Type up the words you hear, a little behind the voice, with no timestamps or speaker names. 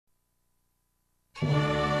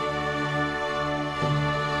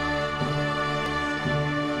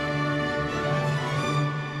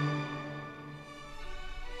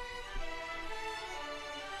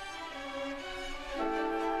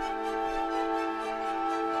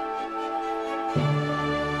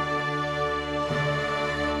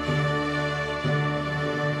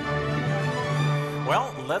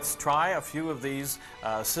Well, let's try a few of these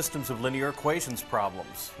systems of linear equations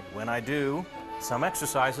problems. When I do, some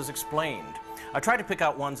exercises explained. I tried to pick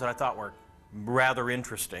out ones that I thought were rather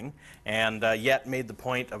interesting and yet made the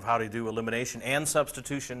point of how to do elimination and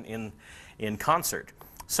substitution in concert.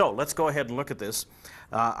 So let's go ahead and look at this.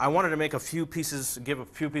 I wanted to make give a few pieces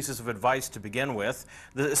of advice to begin with.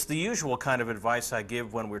 It's the usual kind of advice I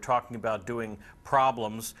give when we're talking about doing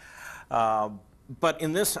problems. But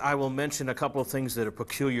in this, I will mention a couple of things that are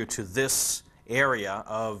peculiar to this area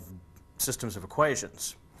of systems of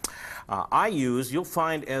equations. You'll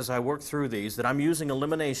find as I work through these that I'm using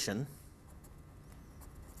elimination,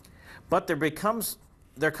 but there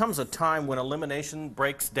comes a time when elimination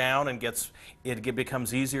breaks down and it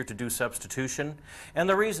becomes easier to do substitution. And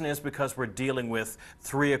the reason is because we're dealing with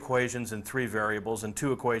 3 equations and 3 variables and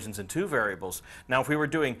 2 equations and 2 variables. Now, if we were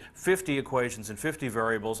doing 50 equations and 50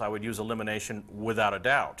 variables, I would use elimination without a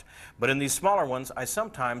doubt. But in these smaller ones, I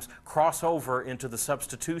sometimes cross over into the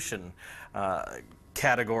substitution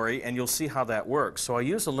category, and you'll see how that works. So I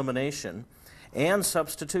use elimination and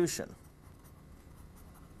substitution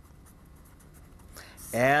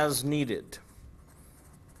as needed.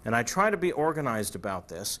 And I try to be organized about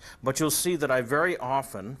this, but you'll see that I very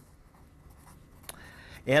often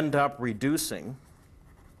end up reducing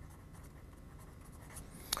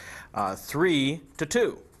 3 to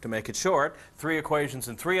 2. To make it short, 3 equations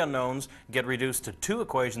and 3 unknowns get reduced to 2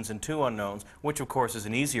 equations and 2 unknowns, which of course is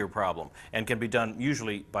an easier problem and can be done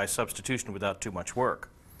usually by substitution without too much work.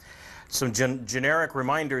 Some generic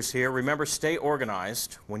reminders here. Remember, stay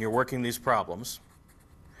organized when you're working these problems.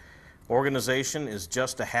 Organization is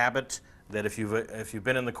just a habit that if you've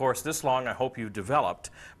been in the course this long, I hope you've developed,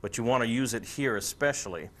 but you want to use it here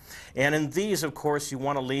especially. And in these, of course, you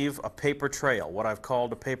want to leave a paper trail, what I've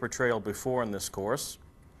called a paper trail before in this course.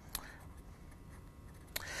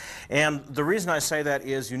 And the reason I say that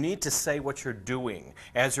is you need to say what you're doing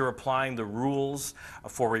as you're applying the rules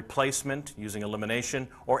for replacement using elimination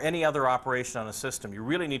or any other operation on a system. You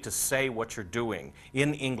really need to say what you're doing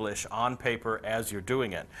in English on paper as you're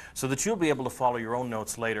doing it so that you'll be able to follow your own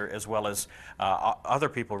notes later as well as other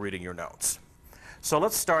people reading your notes. So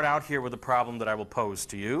let's start out here with a problem that I will pose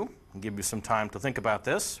to you and give you some time to think about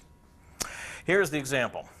this. Here's the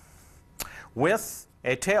example. With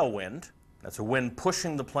a tailwind, that's a wind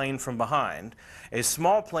pushing the plane from behind, a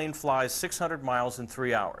small plane flies 600 miles in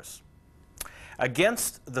 3 hours.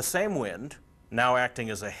 Against the same wind, now acting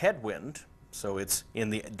as a headwind, so it's in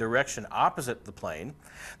the direction opposite the plane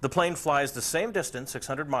flies the same distance,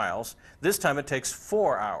 600 miles. This time it takes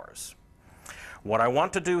 4 hours. What I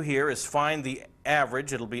want to do here is find the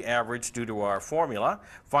average, it'll be average due to our formula,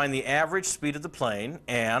 find the average speed of the plane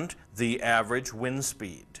and the average wind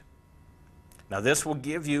speed. Now this will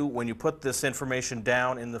give you, when you put this information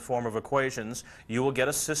down in the form of equations, you will get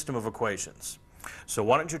a system of equations. So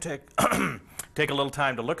why don't you take a little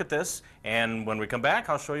time to look at this, and when we come back,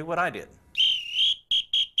 I'll show you what I did.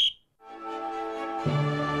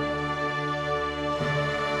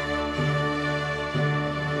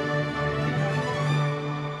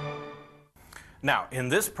 Now, in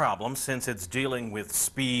this problem, since it's dealing with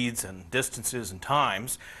speeds and distances and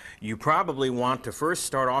times, you probably want to first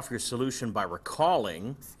start off your solution by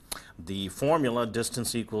recalling the formula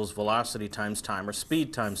distance equals velocity times time, or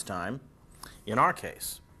speed times time, in our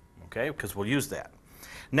case, okay, because we'll use that.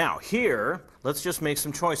 Now, here, let's just make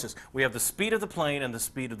some choices. We have the speed of the plane and the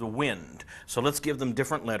speed of the wind. So let's give them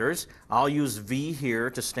different letters. I'll use V here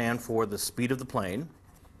to stand for the speed of the plane.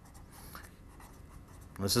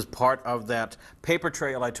 This is part of that paper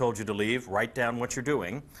trail I told you to leave. Write down what you're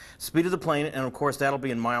doing. Speed of the plane, and of course that'll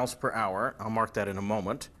be in miles per hour. I'll mark that in a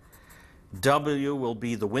moment. W will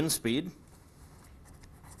be the wind speed.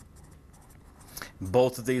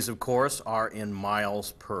 Both of these, of course, are in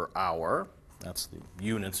miles per hour. That's the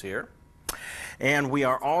units here. And we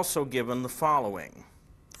are also given the following: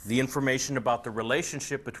 the information about the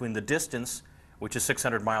relationship between the distance, which is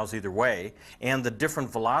 600 miles either way, and the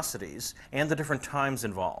different velocities and the different times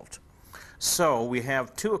involved. So we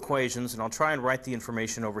have 2 equations, and I'll try and write the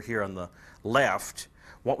information over here on the left.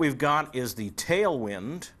 What we've got is the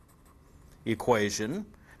tailwind equation.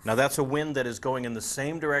 Now that's a wind that is going in the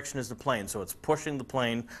same direction as the plane, so it's pushing the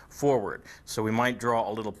plane forward. So we might draw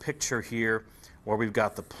a little picture here where we've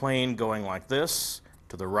got the plane going like this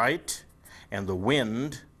to the right, and the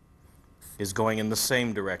wind is going in the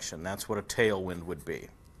same direction. That's what a tailwind would be.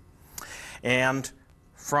 And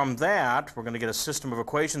from that, we're going to get a system of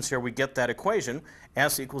equations here. We get that equation,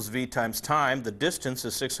 S equals V times time. The distance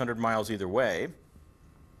is 600 miles either way.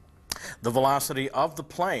 The velocity of the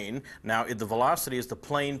plane, now the velocity is the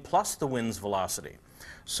plane plus the wind's velocity.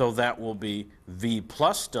 So that will be v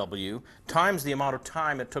plus w times the amount of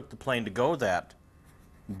time it took the plane to go that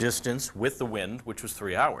distance with the wind, which was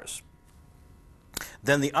 3 hours.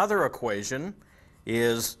 Then the other equation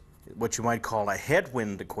is what you might call a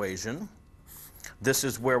headwind equation. This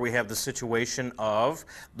is where we have the situation of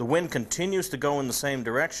the wind continues to go in the same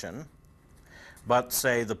direction, but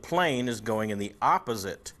say the plane is going in the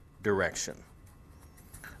opposite direction.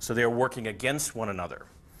 So they're working against one another.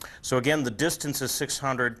 So again, the distance is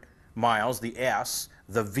 600 miles, the s.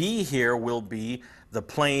 The v here will be the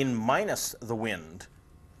plane minus the wind.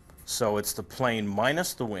 So it's the plane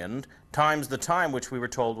minus the wind times the time, which we were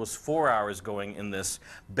told was 4 hours going in this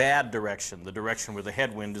bad direction, the direction where the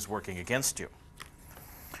headwind is working against you.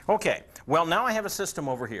 Okay, well now I have a system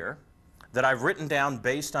over here that I've written down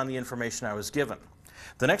based on the information I was given.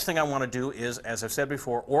 The next thing I want to do is, as I've said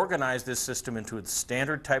before, organize this system into its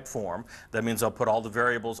standard type form. That means I'll put all the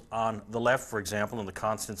variables on the left, for example, and the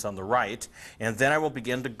constants on the right, and then I will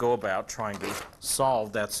begin to go about trying to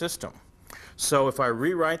solve that system. So if I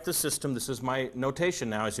rewrite the system, this is my notation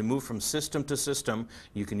now. As you move from system to system,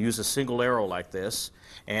 you can use a single arrow like this,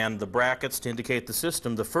 and the brackets to indicate the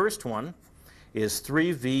system. The first one is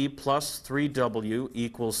 3v plus 3w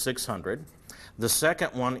equals 600. The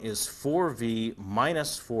second one is 4v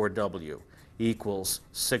minus 4w equals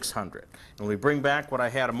 600. And we bring back what I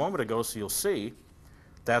had a moment ago, so you'll see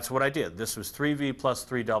that's what I did. This was 3v plus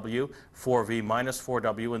 3w, 4v minus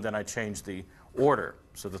 4w, and then I changed the order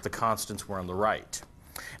so that the constants were on the right.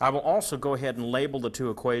 I will also go ahead and label the two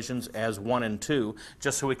equations as 1 and 2,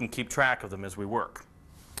 just so we can keep track of them as we work.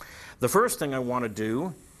 The first thing I want to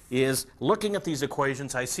do is, looking at these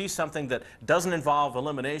equations, I see something that doesn't involve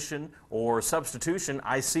elimination or substitution.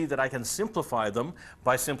 I see that I can simplify them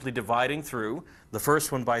by simply dividing through the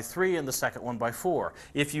first one by 3 and the second one by 4.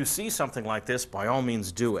 If you see something like this, by all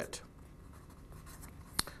means do it.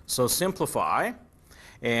 So simplify,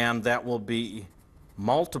 and that will be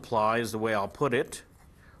multiply is the way I'll put it,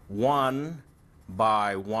 1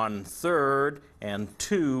 by 1/3 and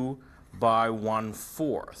 2 by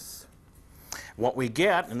 1/4. What we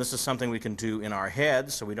get, and this is something we can do in our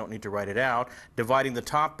heads, so we don't need to write it out, dividing the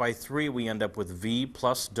top by 3, we end up with v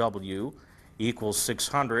plus w equals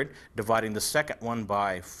 600. Dividing the second one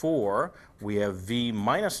by 4, we have v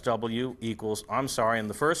minus w equals, I'm sorry, in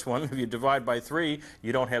the first one, if you divide by 3,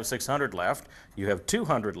 you don't have 600 left. You have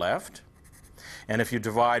 200 left. And if you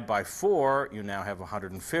divide by 4, you now have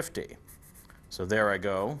 150. So there I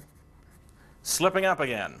go. Slipping up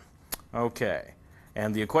again. Okay.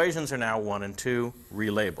 And the equations are now 1 and 2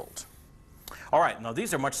 relabeled. All right, now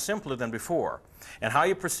these are much simpler than before. And how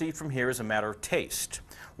you proceed from here is a matter of taste.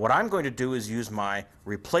 What I'm going to do is use my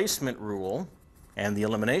replacement rule and the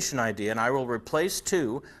elimination idea, and I will replace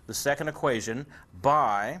 2, the second equation,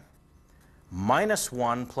 by minus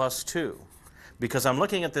 1 plus 2. Because I'm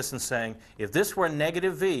looking at this and saying, if this were a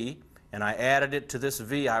negative v, and I added it to this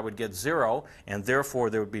v, I would get 0, and therefore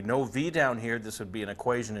there would be no v down here. This would be an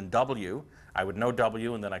equation in w. I would know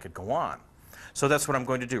w, and then I could go on. So that's what I'm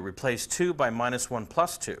going to do, replace 2 by minus 1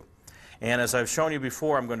 plus 2. And as I've shown you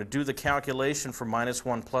before, I'm going to do the calculation for minus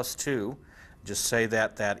 1 plus 2. Just say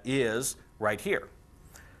that that is right here.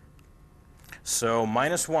 So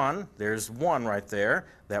minus 1, there's 1 right there.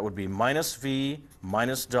 That would be minus v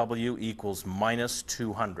minus w equals minus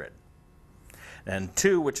 200. And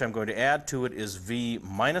 2, which I'm going to add to it, is v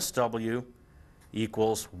minus w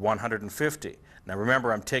equals 150. Now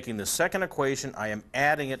remember, I'm taking the second equation, I am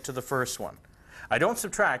adding it to the first one. I don't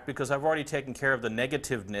subtract because I've already taken care of the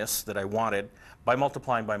negativeness that I wanted by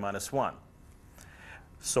multiplying by minus 1.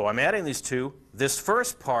 So I'm adding these two. This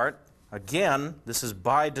first part, again, this is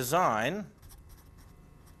by design.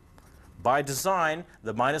 By design,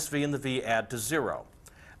 the minus v and the v add to 0.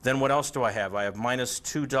 Then what else do I have? I have minus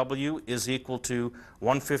 2w is equal to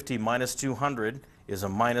 150 minus 200 is a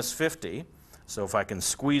minus 50. So if I can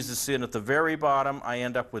squeeze this in at the very bottom, I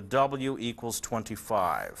end up with w equals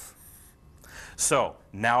 25. So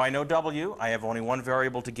now I know w. I have only one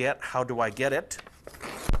variable to get. How do I get it?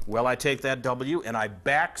 Well, I take that w and I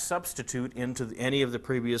back substitute into any of the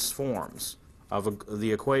previous forms of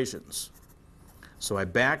the equations. So I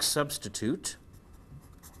back substitute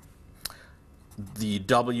the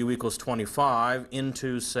w equals 25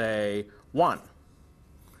 into, say, 1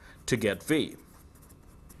 to get v.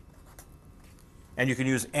 And you can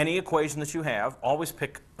use any equation that you have. Always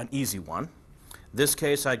pick an easy one. This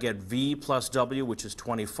case, I get v plus w, which is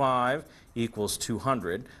 25, equals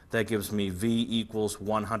 200. That gives me v equals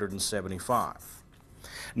 175.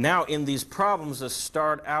 Now, in these problems that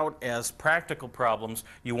start out as practical problems,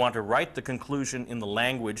 you want to write the conclusion in the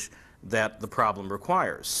language that the problem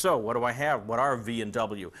requires. So what do I have? What are V and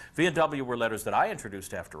W? V and W were letters that I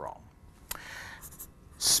introduced after all.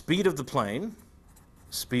 Speed of the plane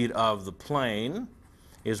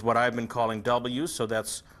is what I've been calling W, so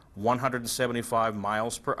that's 175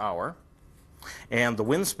 miles per hour. And the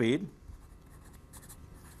wind speed,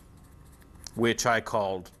 which I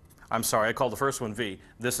called the first one V.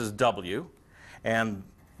 This is W, and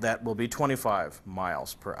that will be 25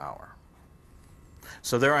 miles per hour.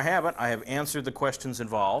 So there I have it. I have answered the questions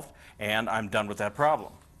involved, and I'm done with that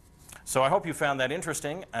problem. So I hope you found that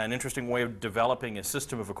interesting, an interesting way of developing a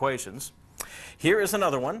system of equations. Here is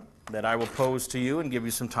another one that I will pose to you and give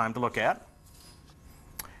you some time to look at.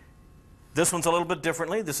 This one's a little bit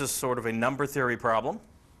differently. This is sort of a number theory problem.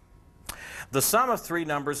 The sum of three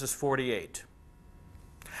numbers is 48.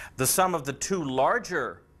 The sum of the two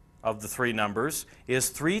larger of the three numbers is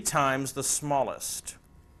 3 times the smallest.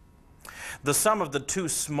 The sum of the two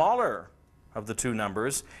smaller of the two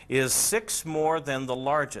numbers is 6 more than the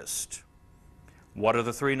largest. What are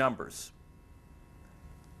the three numbers?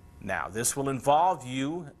 Now, this will involve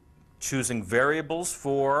you choosing variables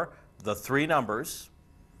for the three numbers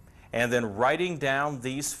and then writing down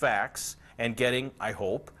these facts and getting, I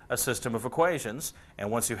hope, a system of equations. And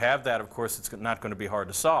once you have that, of course, it's not going to be hard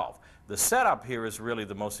to solve. The setup here is really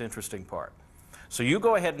the most interesting part. So you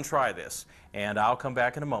go ahead and try this, and I'll come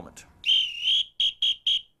back in a moment.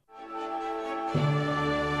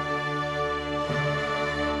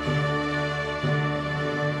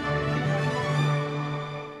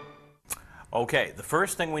 Okay, the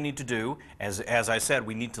first thing we need to do, as I said,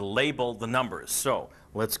 we need to label the numbers. So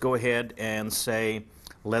let's go ahead and say,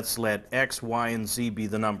 let's let X, Y, and Z be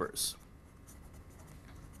the numbers.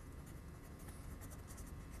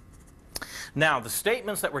 Now, the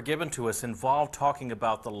statements that were given to us involve talking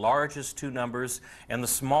about the largest two numbers and the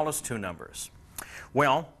smallest two numbers.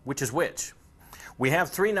 Well, which is which? We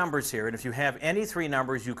have three numbers here, and if you have any three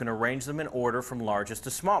numbers, you can arrange them in order from largest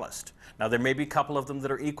to smallest. Now, there may be a couple of them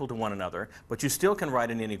that are equal to one another, but you still can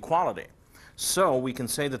write an inequality. So we can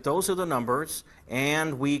say that those are the numbers,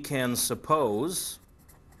 and we can suppose,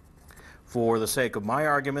 for the sake of my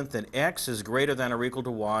argument, that X is greater than or equal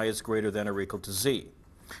to Y is greater than or equal to Z.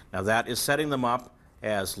 Now, that is setting them up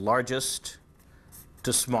as largest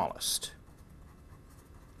to smallest.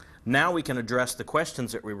 Now we can address the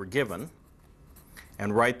questions that we were given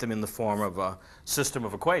and write them in the form of a system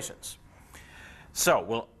of equations. So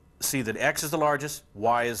we'll see that X is the largest,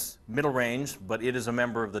 Y is middle range, but it is a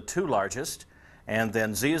member of the two largest, and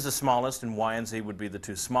then Z is the smallest, and Y and Z would be the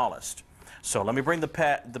two smallest. So let me bring the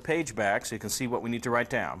page back so you can see what we need to write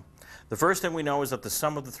down. The first thing we know is that the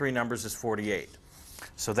sum of the three numbers is 48.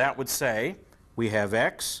 So that would say we have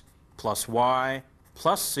X plus Y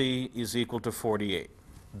plus Z is equal to 48.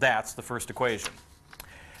 That's the first equation.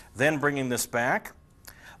 Then bringing this back,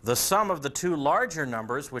 the sum of the two larger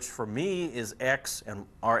numbers, which for me is X and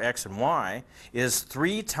Y, is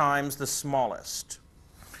 3 times the smallest.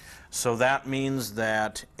 So that means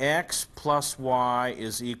that X plus Y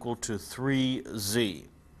is equal to 3Z.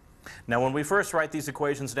 Now, when we first write these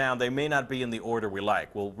equations down, they may not be in the order we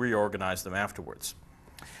like. We'll reorganize them afterwards.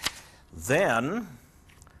 Then,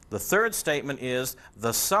 the third statement is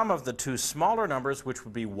the sum of the two smaller numbers, which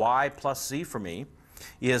would be Y plus Z for me,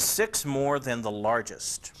 is 6 more than the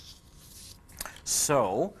largest.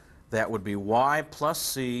 So that would be Y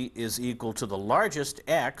plus Z is equal to the largest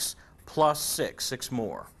X plus 6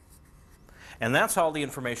 more. And that's all the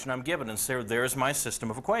information I'm given, and so there's my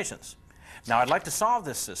system of equations. Now, I'd like to solve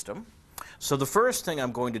this system. So the first thing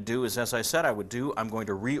I'm going to do is, as I said I would do, I'm going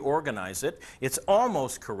to reorganize it. It's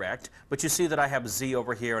almost correct, but you see that I have a Z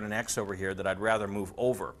over here and an X over here that I'd rather move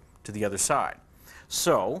over to the other side.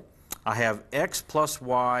 So I have X plus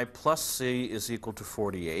Y plus Z is equal to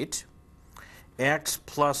 48. X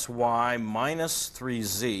plus Y minus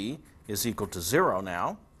 3Z is equal to 0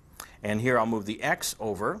 now. And here I'll move the X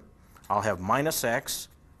over. I'll have minus X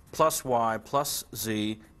plus Y plus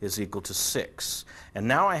Z is equal to 6. And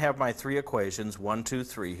now I have my three equations, 1, 2,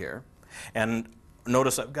 3 here. And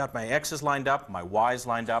notice I've got my X's lined up, my Y's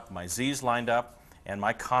lined up, my Z's lined up, and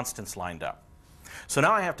my constants lined up. So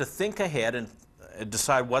now I have to think ahead and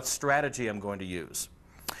decide what strategy I'm going to use.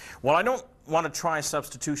 Well, I don't want to try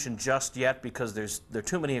substitution just yet because there are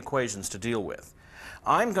too many equations to deal with.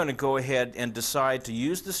 I'm going to go ahead and decide to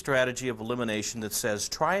use the strategy of elimination that says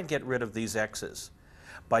try and get rid of these X's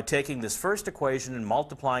by taking this first equation and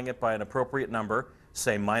multiplying it by an appropriate number,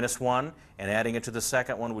 say minus 1, and adding it to the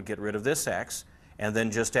second one would get rid of this X, and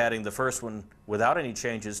then just adding the first one without any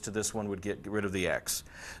changes to this one would get rid of the x.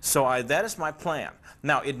 So that is my plan.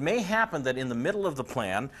 Now, it may happen that in the middle of the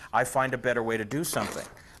plan, I find a better way to do something.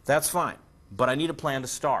 That's fine, but I need a plan to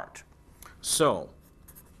start. So,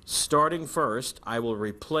 starting first, I will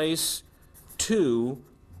replace 2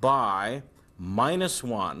 by minus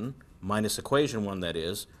 1, minus equation 1 that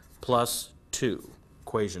is, plus 2,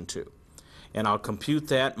 equation 2. And I'll compute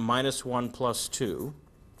that minus 1 plus 2.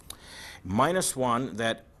 Minus 1,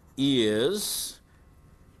 that is,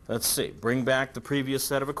 let's see, bring back the previous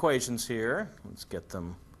set of equations here. Let's get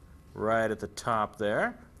them right at the top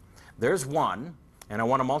there. There's 1, and I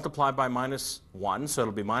want to multiply by minus 1, so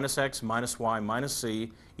it'll be minus x minus y minus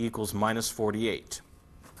c equals minus 48.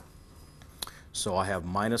 So I have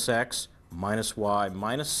minus x minus y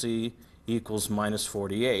minus c equals minus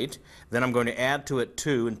 48. Then I'm going to add to it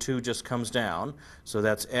 2, and 2 just comes down. So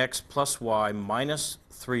that's x plus y minus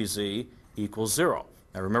 3z equals 0.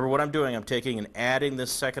 Now remember what I'm doing. I'm taking and adding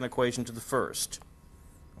this second equation to the first.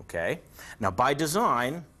 Okay? Now by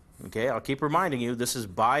design, okay, I'll keep reminding you, this is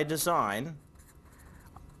by design.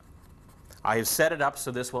 I have set it up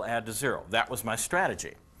so this will add to 0. That was my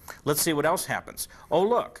strategy. Let's see what else happens. Oh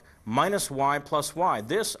look, minus y plus y.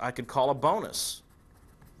 This I could call a bonus.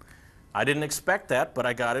 I didn't expect that, but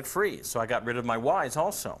I got it free, so I got rid of my y's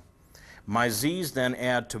also. My z's then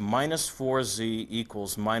add to minus 4z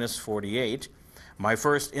equals minus 48. My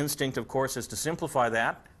first instinct, of course, is to simplify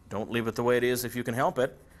that. Don't leave it the way it is if you can help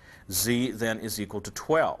it. Z then is equal to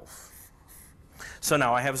 12. So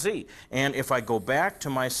now I have z. And if I go back to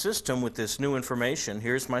my system with this new information,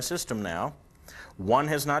 here's my system now. 1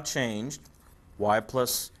 has not changed.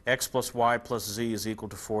 X plus y plus z is equal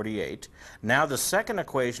to 48. Now the second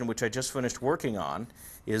equation, which I just finished working on,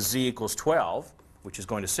 is z equals 12, which is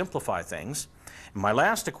going to simplify things. And my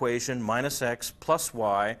last equation, minus x plus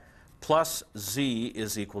y plus z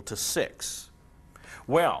is equal to 6.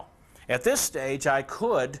 Well, at this stage, I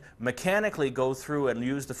could mechanically go through and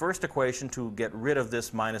use the first equation to get rid of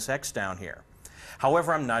this minus x down here.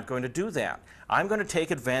 However, I'm not going to do that. I'm going to take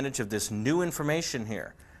advantage of this new information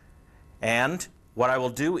here. And what I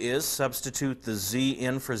will do is substitute the z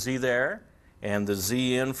in for z there, and the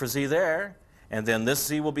z in for z there, and then this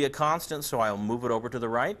z will be a constant, so I'll move it over to the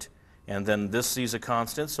right, and then this z is a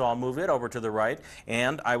constant, so I'll move it over to the right,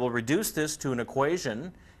 and I will reduce this to an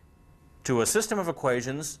equation, to a system of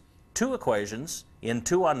equations, 2 equations in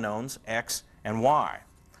 2 unknowns, x and y.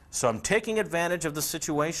 So I'm taking advantage of the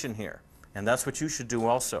situation here, and that's what you should do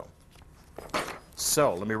also.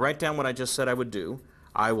 So let me write down what I just said I would do.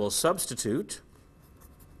 I will substitute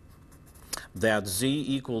that z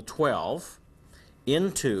equal 12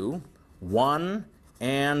 into 1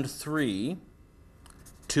 and 3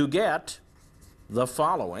 to get the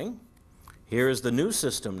following. Here is the new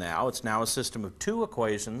system now. It's now a system of 2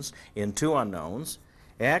 equations in 2 unknowns.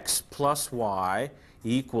 X plus y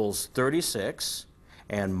equals 36,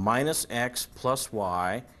 and minus x plus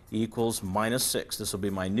y equals minus 6. This will be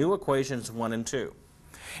my new equations 1 and 2.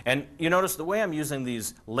 And you notice the way I'm using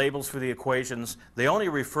these labels for the equations, they only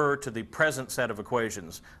refer to the present set of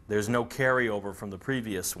equations. There's no carryover from the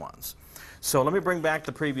previous ones. So let me bring back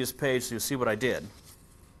the previous page so you see what I did.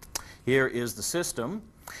 Here is the system.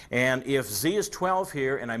 And if z is 12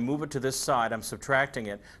 here and I move it to this side, I'm subtracting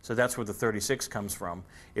it, so that's where the 36 comes from.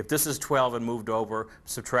 If this is 12 and moved over,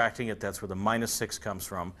 subtracting it, that's where the minus 6 comes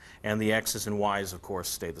from. And the x's and y's, of course,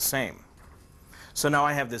 stay the same. So now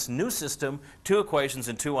I have this new system, 2 equations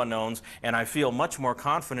and 2 unknowns, and I feel much more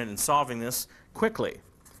confident in solving this quickly.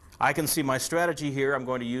 I can see my strategy here. I'm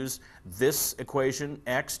going to use this equation,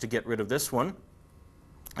 x, to get rid of this one.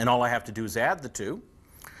 And all I have to do is add the 2.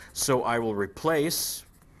 So I will replace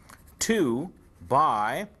 2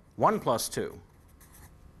 by 1 plus 2.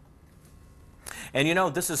 And you know,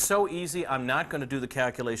 this is so easy, I'm not going to do the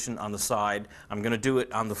calculation on the side. I'm going to do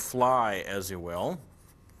it on the fly, as you will.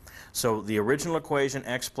 So the original equation,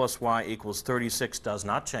 x plus y equals 36, does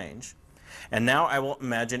not change. And now I will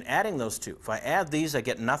imagine adding those 2. If I add these, I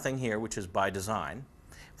get nothing here, which is by design.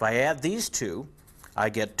 If I add these 2, I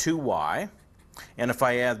get 2y. And if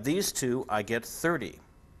I add these 2, I get 30.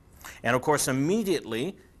 And of course,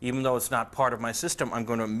 immediately, even though it's not part of my system, I'm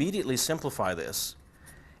going to immediately simplify this,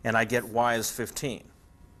 and I get y is 15.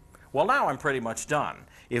 Well, now I'm pretty much done.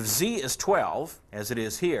 If z is 12, as it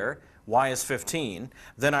is here, y is 15,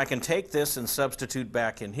 then I can take this and substitute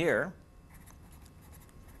back in here.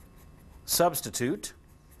 Substitute.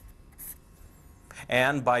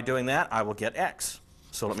 And by doing that, I will get x.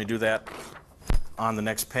 So let me do that on the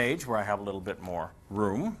next page where I have a little bit more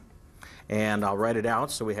room. And I'll write it out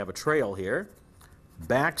so we have a trail here.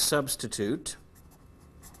 Back substitute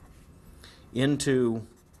into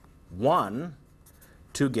 1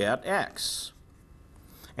 to get x.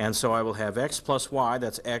 And so I will have x plus y,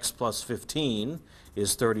 that's x plus 15,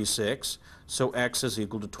 is 36, so x is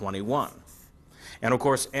equal to 21. And of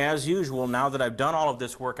course, as usual, now that I've done all of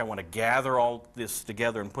this work, I want to gather all this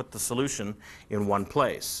together and put the solution in one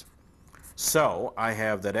place. So I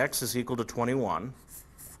have that x is equal to 21,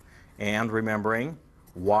 and remembering,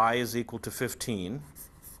 y is equal to 15,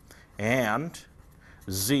 and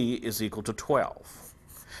z is equal to 12.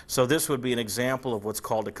 So this would be an example of what's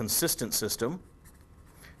called a consistent system.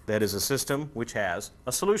 That is a system which has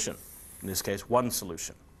a solution, in this case, one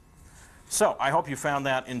solution. So I hope you found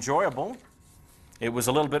that enjoyable. It was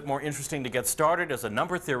a little bit more interesting to get started as a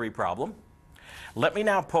number theory problem. Let me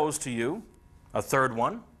now pose to you a third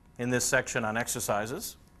one in this section on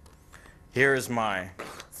exercises. Here is my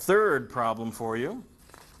third problem for you.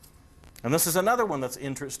 And this is another one that's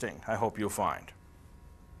interesting, I hope you'll find.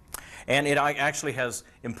 And it actually has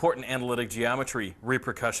important analytic geometry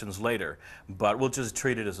repercussions later, but we'll just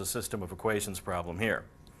treat it as a system of equations problem here.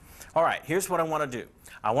 All right, here's what I want to do.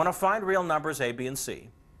 I want to find real numbers a, b, and c,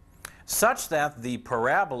 such that the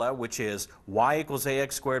parabola, which is y equals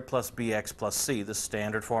ax squared plus bx plus c, the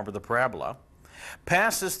standard form of the parabola,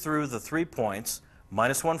 passes through the 3 points,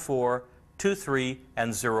 minus 1, 4, 2, 3,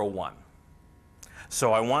 and 0, 1.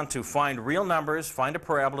 So I want to find real numbers, find a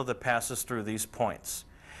parabola that passes through these points.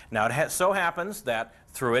 Now it so happens that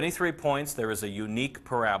through any 3 points there is a unique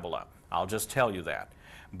parabola. I'll just tell you that.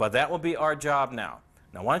 But that will be our job now.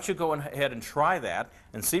 Now why don't you go ahead and try that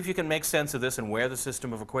and see if you can make sense of this and where the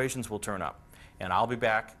system of equations will turn up. And I'll be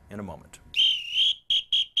back in a moment.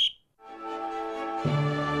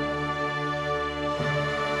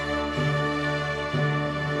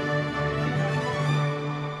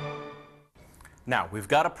 Now we've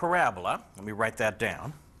got a parabola. Let me write that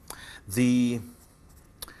down. The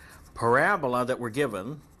parabola that we're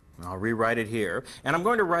given, I'll rewrite it here, and I'm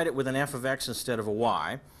going to write it with an f of x instead of a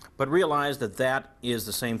y, but realize that that is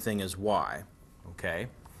the same thing as y, okay?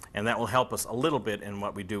 And that will help us a little bit in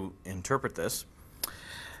what we do interpret this.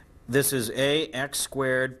 This is ax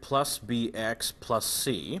squared plus bx plus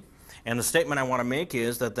c, and the statement I want to make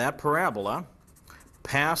is that that parabola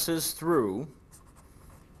passes through,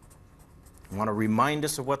 I want to remind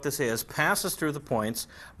us of what this is, passes through the points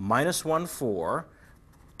minus 1, 4,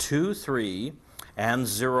 2, 3, and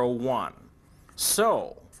 0, 1.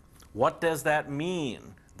 So, what does that mean?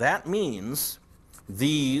 That means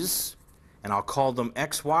these, and I'll call them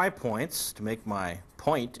xy points to make my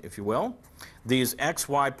point, if you will. These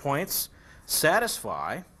xy points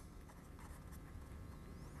satisfy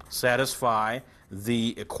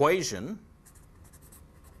the equation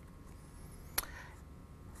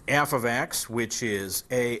f of x, which is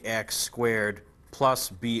ax squared plus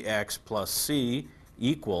bx plus c,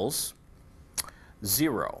 equals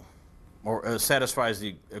 0, or satisfies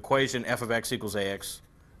the equation f of x equals ax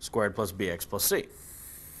squared plus bx plus c.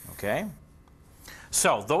 Okay?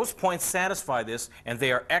 So those points satisfy this, and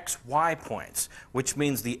they are xy points, which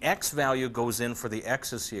means the x value goes in for the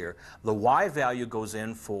x's here. The y value goes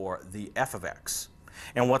in for the f of x.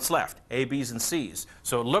 And what's left? A, b's, and c's.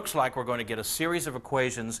 So it looks like we're going to get a series of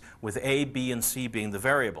equations with a, b, and c being the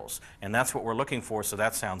variables. And that's what we're looking for, so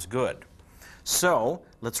that sounds good. So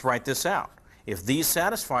let's write this out. If these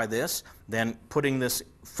satisfy this, then putting this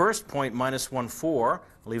first point, minus 1, 4,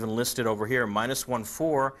 I'll even list it over here, minus 1,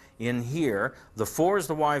 4 in here. The 4 is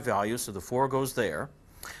the y value, so the 4 goes there.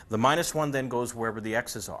 The minus 1 then goes wherever the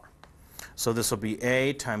x's are. So this will be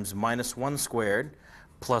a times minus 1 squared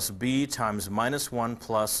plus b times minus 1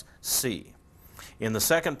 plus c. In the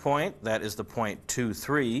second point, that is the point 2,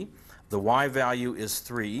 3, the y value is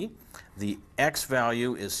 3. The x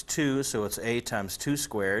value is 2, so it's a times 2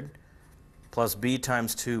 squared plus b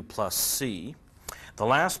times 2 plus c. The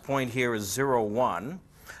last point here is 0, 1.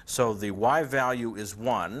 So the y value is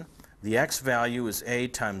 1. The x value is a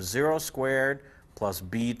times 0 squared plus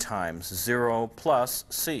b times 0 plus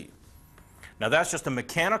c. Now that's just a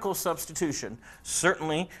mechanical substitution.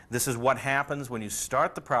 Certainly this is what happens when you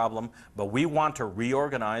start the problem, but we want to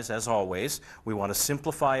reorganize as always. We want to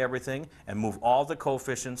simplify everything and move all the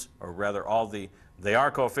coefficients, or rather they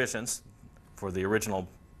are coefficients for the original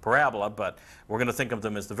parabola, but we're going to think of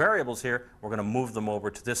them as the variables here. We're going to move them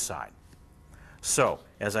over to this side. So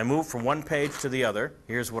as I move from one page to the other,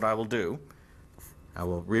 here's what I will do. I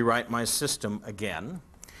will rewrite my system again,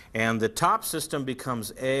 and the top system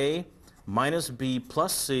becomes a minus b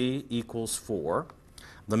plus c equals 4.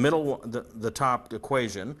 The top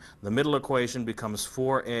equation, the middle equation becomes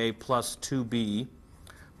 4a plus 2b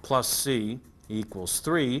plus c equals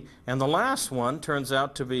 3, and the last one turns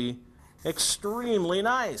out to be extremely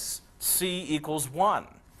nice. C equals 1.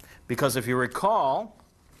 Because if you recall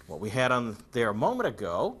what we had on there a moment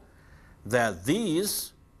ago, that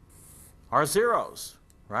these are zeros,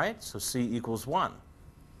 right? So C equals 1.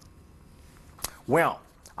 Well,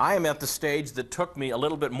 I am at the stage that took me a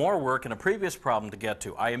little bit more work in a previous problem to get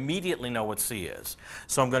to. I immediately know what C is.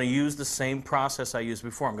 So I'm going to use the same process I used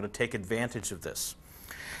before. I'm going to take advantage of this.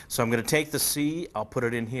 So I'm going to take the C, I'll put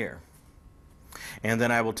it in here. And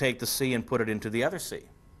then I will take the C and put it into the other C.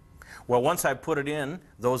 Well, once I put it in,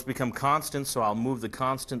 those become constants, so I'll move the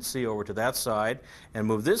constant C over to that side and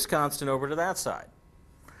move this constant over to that side.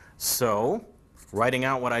 So, writing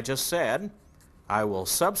out what I just said, I will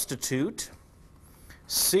substitute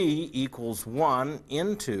C equals 1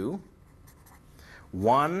 into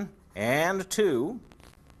 1 and 2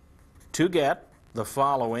 to get the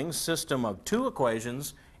following system of two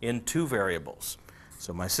equations in two variables.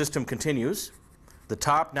 So my system continues. The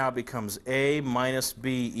top now becomes A minus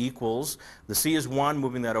B equals, the C is 1,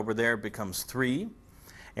 moving that over there becomes 3,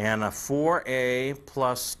 and a 4A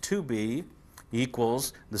plus 2B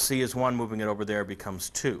equals, the C is 1, moving it over there becomes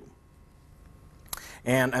 2.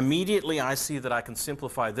 And immediately I see that I can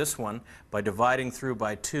simplify this one by dividing through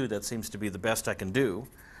by 2. That seems to be the best I can do.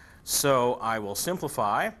 So I will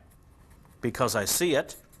simplify because I see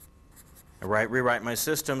it. I rewrite my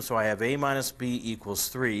system, so I have A minus B equals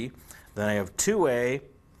 3. Then I have 2A,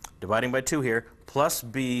 dividing by 2 here, plus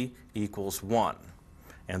B equals 1.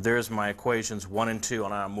 And there's my equations 1 and 2,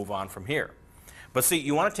 and I'll move on from here. But see,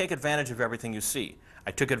 you want to take advantage of everything you see.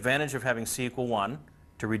 I took advantage of having C equal 1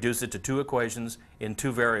 to reduce it to two equations in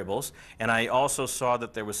two variables, and I also saw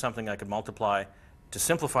that there was something I could multiply to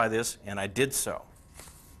simplify this, and I did so.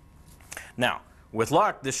 Now, with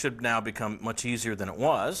luck, this should now become much easier than it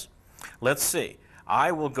was. Let's see.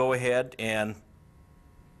 I will go ahead and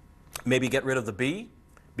maybe get rid of the b,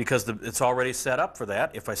 because it's already set up for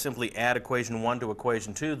that. If I simply add equation 1 to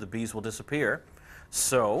equation 2, the b's will disappear.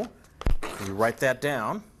 So, we write that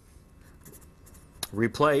down.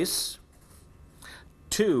 Replace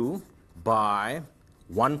 2 by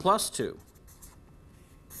 1 plus 2.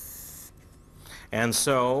 And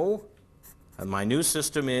so, my new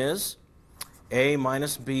system is A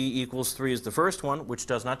minus B equals 3 is the first one, which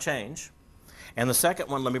does not change. And the second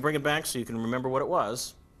one, let me bring it back so you can remember what it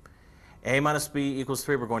was. A minus B equals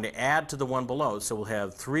 3, we're going to add to the one below. So we'll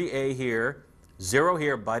have 3A here, 0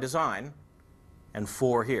 here by design, and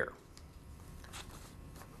 4 here.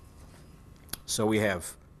 So we have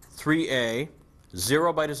 3A,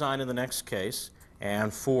 0 by design in the next case,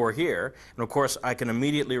 and 4 here. And of course, I can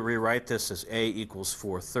immediately rewrite this as A equals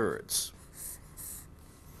 4/3.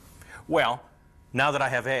 Well, now that I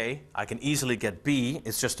have A, I can easily get B.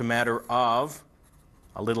 It's just a matter of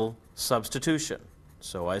a little substitution.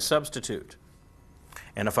 So I substitute.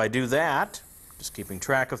 And if I do that, just keeping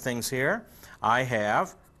track of things here, I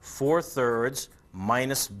have 4/3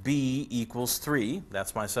 minus B equals 3.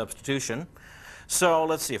 That's my substitution. So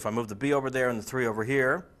let's see, if I move the B over there and the 3 over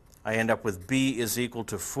here, I end up with B is equal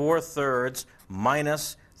to 4/3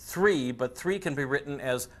 minus 3, but 3 can be written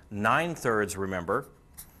as 9/3, remember,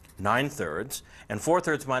 9/3. And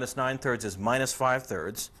 4/3 minus 9/3 is minus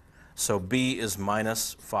 5/3, so B is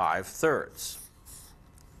minus 5/3.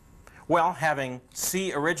 Well, having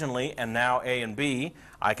C originally and now A and B,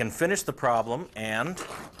 I can finish the problem and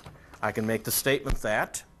I can make the statement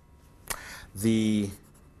that the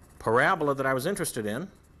parabola that I was interested in,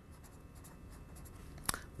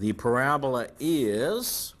 the parabola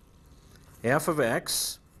is f of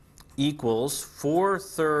x equals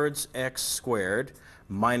 4/3 x squared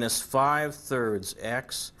minus 5/3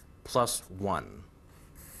 x plus 1.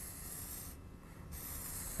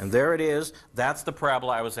 And there it is. That's the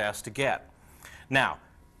parabola I was asked to get. Now,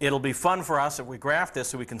 it'll be fun for us if we graph this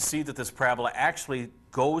so we can see that this parabola actually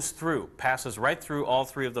goes through, passes right through all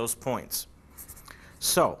three of those points.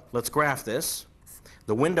 So, let's graph this.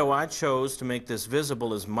 The window I chose to make this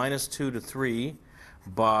visible is minus 2 to 3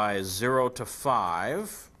 by 0 to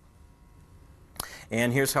 5.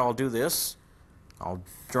 And here's how I'll do this. I'll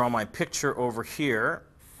draw my picture over here.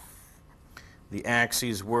 The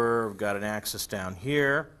axes were, we've got an axis down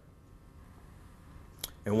here,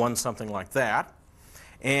 and one something like that.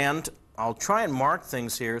 And I'll try and mark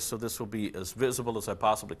things here so this will be as visible as I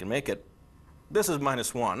possibly can make it. This is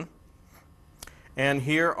minus 1. And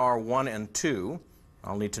here are 1 and 2.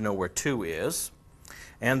 I'll need to know where 2 is.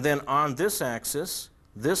 And then on this axis,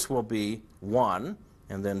 this will be 1,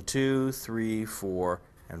 and then 2, 3, 4,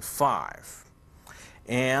 and 5.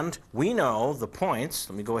 And we know the points,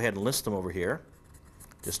 let me go ahead and list them over here,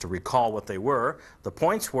 just to recall what they were. The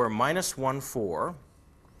points were minus 1, 4,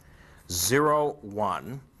 0,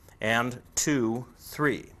 1, and 2,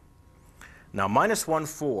 3. Now minus 1,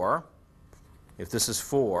 4, if this is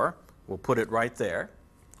 4, we'll put it right there.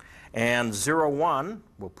 And 0, 1,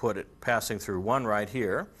 we'll put it passing through 1 right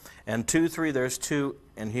here. And 2, 3, there's 2,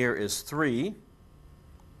 and here is 3.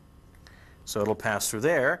 So it'll pass through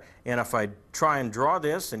there. And if I try and draw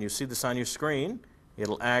this, and you see this on your screen,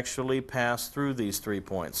 it'll actually pass through these 3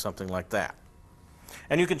 points, something like that.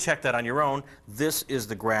 And you can check that on your own. This is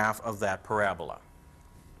the graph of that parabola.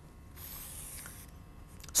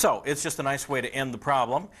 So it's just a nice way to end the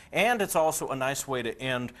problem, and it's also a nice way to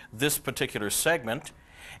end this particular segment.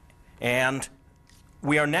 And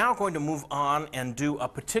we are now going to move on and do a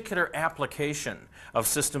particular application of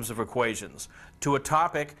systems of equations to a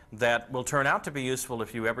topic that will turn out to be useful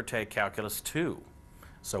if you ever take Calculus 2.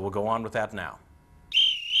 So we'll go on with that now.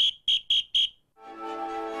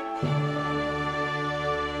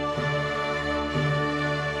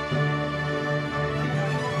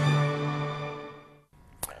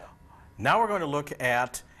 Now we're going to look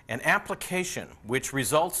at an application which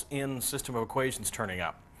results in system of equations turning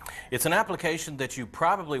up. It's an application that you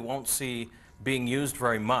probably won't see being used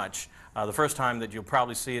very much. The first time that you'll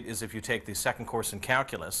probably see it is if you take the second course in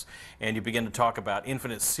calculus and you begin to talk about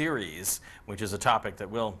infinite series, which is a topic that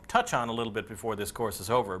we'll touch on a little bit before this course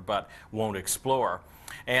is over, but won't explore.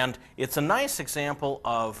 And it's a nice example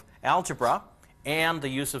of algebra and the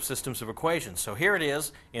use of systems of equations. So here it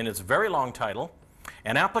is in its very long title,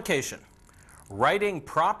 an application. Writing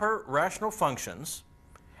proper rational functions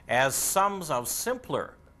as sums of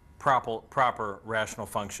simpler proper rational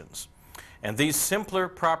functions. And these simpler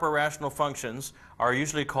proper rational functions are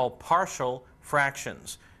usually called partial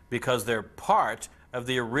fractions because they're part of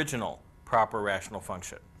the original proper rational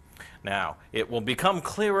function. Now, it will become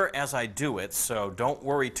clearer as I do it, so don't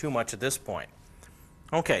worry too much at this point.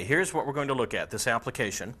 Okay, here's what we're going to look at, this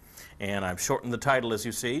application. And I've shortened the title, as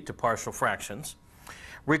you see, to partial fractions.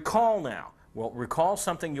 Recall now. Well, recall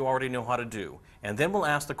something you already know how to do, and then we'll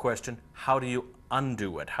ask the question, how do you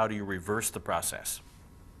undo it? How do you reverse the process?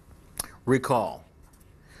 Recall.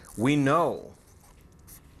 We know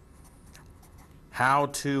how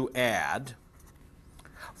to add,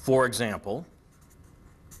 for example,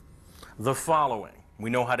 the following. We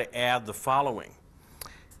know how to add the following.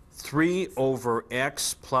 3 over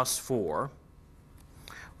x plus 4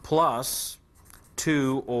 plus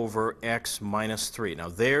 2 over x minus 3. Now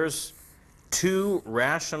there's two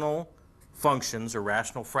rational functions or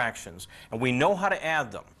rational fractions, and we know how to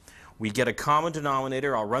add them. We get a common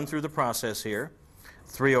denominator. I'll run through the process here.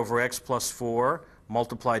 3 over x plus 4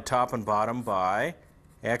 multiplied top and bottom by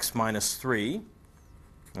x minus 3.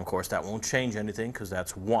 Of course, that won't change anything because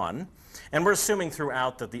that's 1. And we're assuming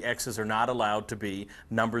throughout that the x's are not allowed to be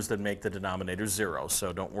numbers that make the denominator 0,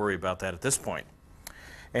 so don't worry about that at this point.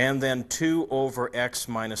 And then 2 over x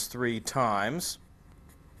minus 3 times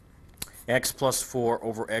x plus 4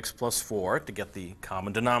 over x plus 4 to get the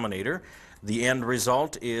common denominator. The end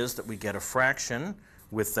result is that we get a fraction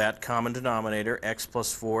with that common denominator, x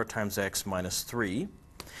plus 4 times x minus 3.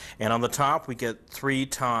 And on the top we get 3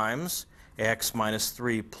 times x minus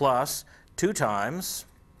 3 plus 2 times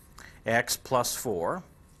x plus 4.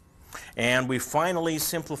 And we finally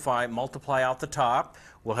simplify, multiply out the top.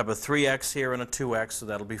 We'll have a 3x here and a 2x, so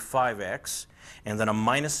that'll be 5x. And then a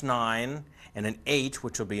minus 9 and an 8,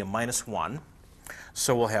 which will be a minus 1.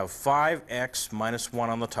 So we'll have 5x minus 1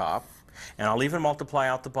 on the top. And I'll even multiply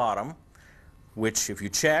out the bottom, which, if you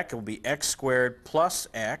check, it will be x squared plus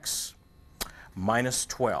x minus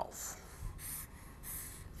 12.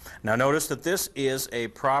 Now notice that this is a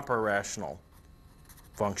proper rational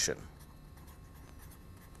function.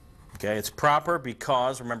 Okay, it's proper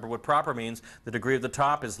because, remember what proper means, the degree of the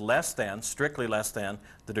top is less than, strictly less than,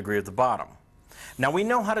 the degree of the bottom. Now we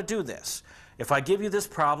know how to do this. If I give you this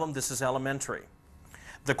problem, this is elementary.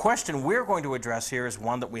 The question we're going to address here is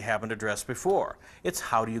one that we haven't addressed before. It's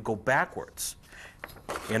how do you go backwards?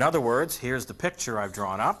 In other words, here's the picture I've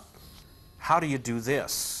drawn up. How do you do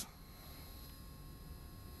this?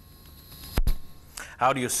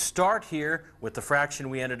 How do you start here with the fraction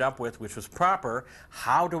we ended up with, which was proper?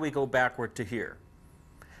 How do we go backward to here?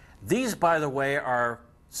 These, by the way, are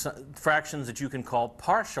fractions that you can call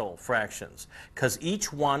partial fractions, because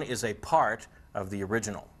each one is a part of the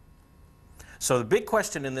original. So the big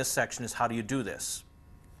question in this section is, how do you do this?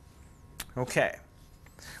 Okay.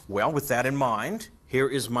 Well, with that in mind, here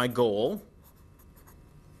is my goal.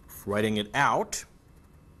 Writing it out.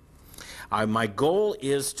 My goal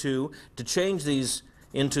is to change these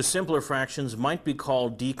into simpler fractions, might be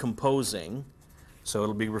called decomposing. So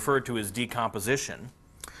it'll be referred to as decomposition.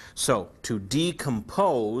 So to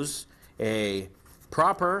decompose a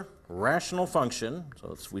proper rational function,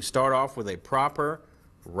 so we start off with a proper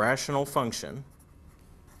rational function,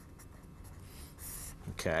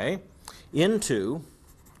 okay, into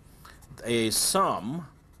a sum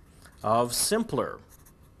of simpler.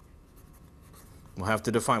 We'll have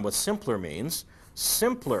to define what simpler means.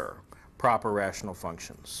 Simpler proper rational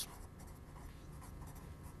functions.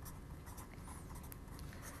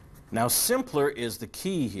 Now, simpler is the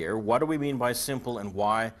key here. What do we mean by simple, and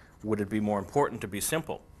why would it be more important to be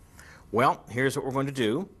simple? Well, here's what we're going to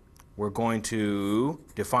do. We're going to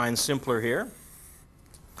define simpler here.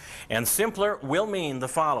 And simpler will mean the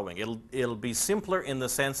following. It'll be simpler in the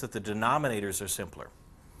sense that the denominators are simpler.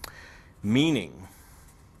 Meaning,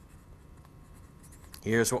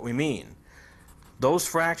 here's what we mean. Those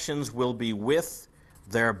fractions will be with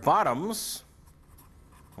their bottoms,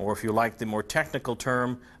 or if you like the more technical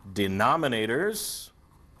term, denominators.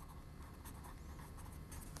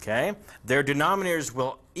 Okay? Their denominators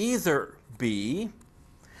will either be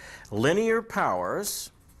linear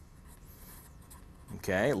powers,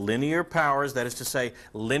 okay, linear powers, that is to say,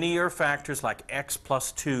 linear factors like x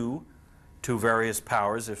plus 2 to various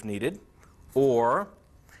powers if needed, or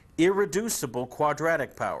irreducible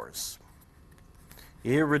quadratic powers.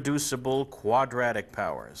 Irreducible quadratic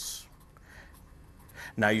powers.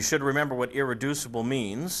 Now, you should remember what irreducible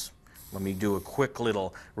means. Let me do a quick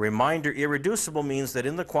little reminder. Irreducible means that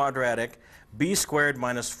in the quadratic, b squared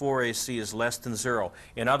minus 4ac is less than 0.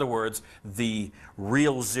 In other words, the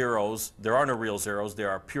real zeros, there are no real zeros, there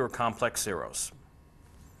are pure complex zeros.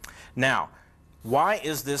 Now, why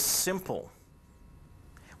is this simple?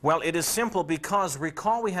 Well, it is simple because,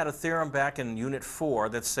 recall we had a theorem back in Unit 4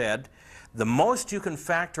 that said the most you can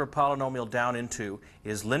factor a polynomial down into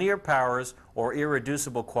is linear powers or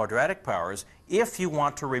irreducible quadratic powers if you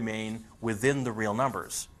want to remain within the real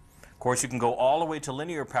numbers. Of course, you can go all the way to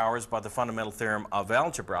linear powers by the fundamental theorem of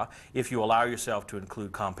algebra if you allow yourself to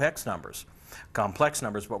include complex numbers,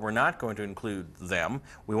 but we're not going to include them.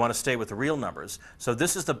 We want to stay with the real numbers. So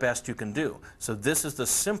this is the best you can do. So this is the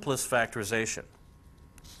simplest factorization.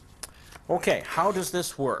 Okay, how does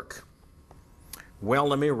this work? Well,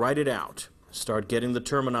 let me write it out. Start getting the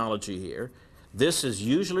terminology here. This is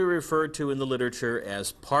usually referred to in the literature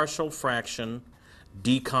as partial fraction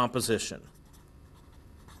decomposition,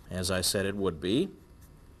 as I said it would be.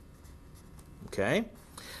 Okay?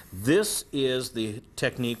 This is the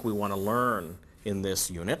technique we want to learn in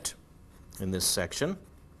this unit, in this section.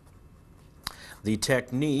 The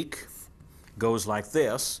technique goes like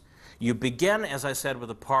this. You begin, as I said,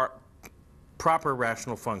 with a proper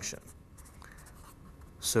rational function.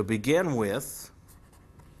 So begin with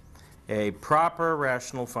a proper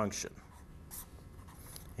rational function.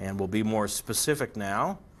 And we'll be more specific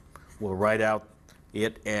now. We'll write out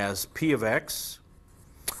it as p of x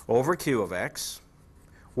over q of x,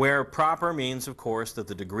 where proper means, of course, that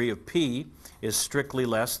the degree of p is strictly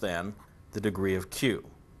less than the degree of q.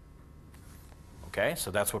 Okay,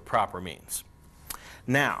 so that's what proper means.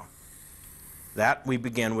 Now, that we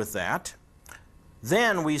begin with that.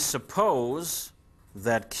 Then we suppose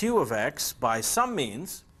that q of x, by some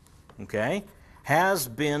means, okay, has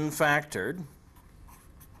been factored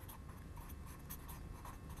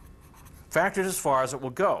as far as it will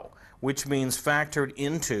go, which means factored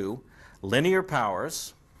into linear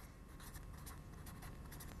powers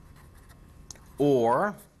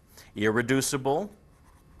or irreducible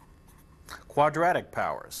quadratic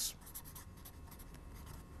powers.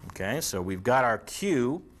 Okay, so we've got our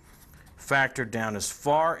q factored down as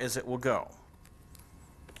far as it will go.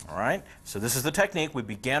 All right, so this is the technique. We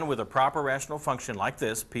begin with a proper rational function like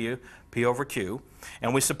this, p over q,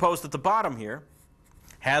 and we suppose that the bottom here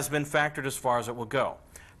has been factored as far as it will go.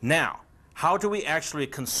 Now, how do we actually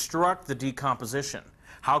construct the decomposition?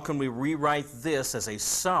 How can we rewrite this as a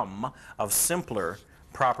sum of simpler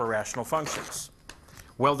proper rational functions?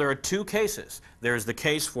 Well, there are two cases. There's the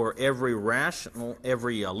case for every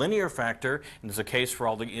linear factor, and there's a case for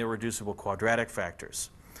all the irreducible quadratic factors.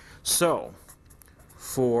 So,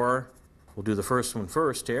 we'll do the first one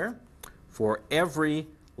first here. For every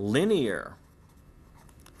linear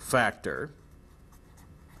factor,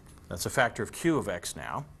 that's a factor of q of x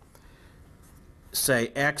now,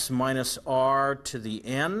 say x minus r to the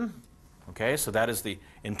n. Okay, so that is the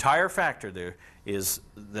entire factor there.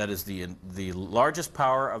 That is the largest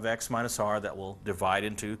power of x minus r that will divide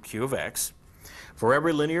into q of x. For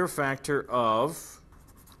every linear factor of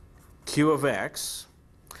q of x,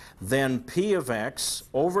 then p of x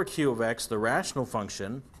over q of x, the rational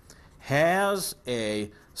function, has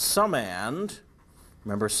a summand.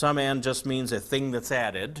 Remember, summand just means a thing that's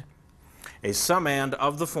added. A summand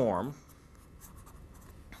of the form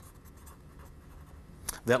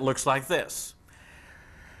that looks like this.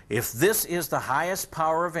 If this is the highest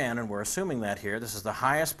power of n, and we're assuming that here, this is the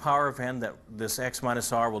highest power of n that this x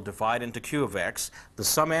minus r will divide into q of x, the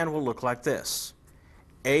sum n will look like this.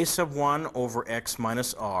 A sub 1 over x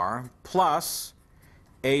minus r plus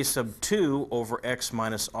a sub 2 over x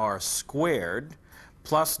minus r squared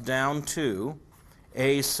plus down to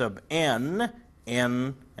a sub n,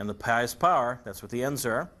 n and the highest power, that's what the n's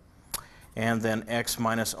are, and then x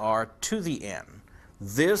minus r to the n.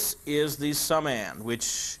 This is the sum n,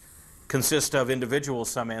 which consists of individual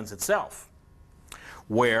sum n's itself,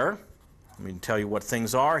 where, let me tell you what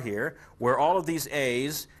things are here, where all of these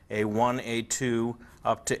a's, a1, a2,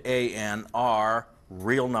 up to an, are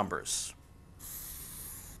real numbers.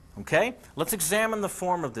 Okay? Let's examine the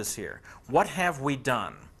form of this here. What have we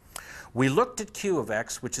done? We looked at q of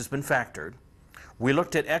x, which has been factored. We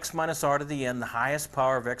looked at x minus r to the n, the highest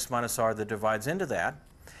power of x minus r that divides into that.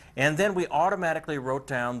 And then we automatically wrote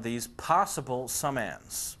down these possible sum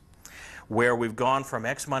n's, where we've gone from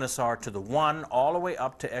x minus r to the 1 all the way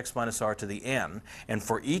up to x minus r to the n. And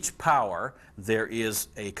for each power, there is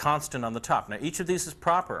a constant on the top. Now, each of these is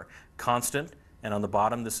proper, constant, and on the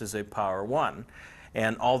bottom, this is a power 1.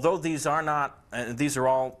 And although these are not, these are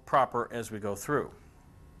all proper as we go through.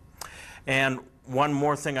 And one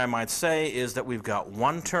more thing I might say is that we've got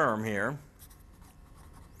one term here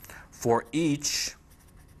for each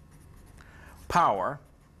power,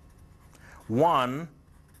 1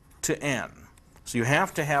 to n. So you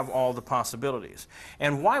have to have all the possibilities.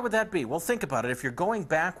 And why would that be? Well, think about it. If you're going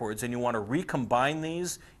backwards and you want to recombine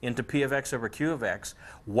these into p of x over q of x,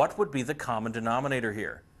 what would be the common denominator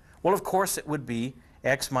here? Well, of course, it would be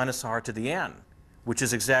x minus r to the n, which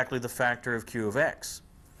is exactly the factor of q of x.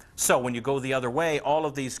 So when you go the other way, all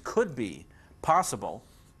of these could be possible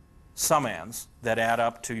sum n's that add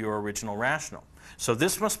up to your original rational. So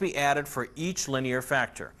this must be added for each linear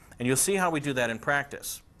factor. And you'll see how we do that in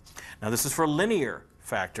practice. Now, this is for linear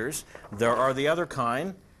factors. There are the other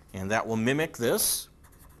kind, and that will mimic this,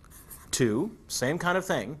 2, same kind of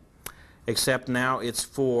thing, except now it's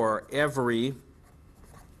for every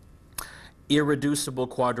irreducible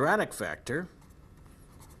quadratic factor,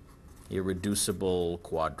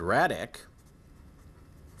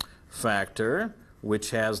 which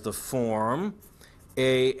has the form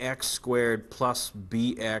ax squared plus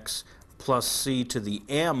bx plus c to the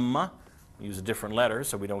m. Use a different letter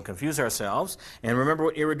so we don't confuse ourselves. And remember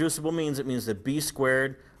what irreducible means. It means that b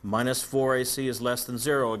squared minus 4ac is less than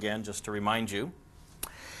 0, again, just to remind you.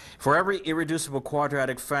 For every irreducible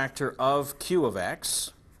quadratic factor of q of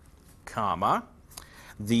x, comma,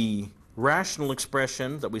 the rational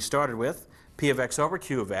expression that we started with, p of x over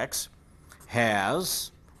q of x,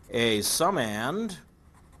 has a sum and,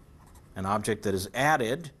 an object that is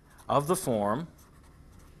added, of the form.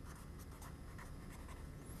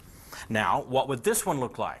 Now, what would this one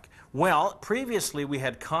look like? Well, previously we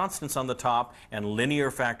had constants on the top and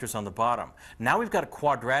linear factors on the bottom. Now we've got a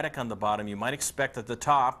quadratic on the bottom. You might expect that the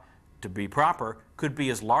top, to be proper, could be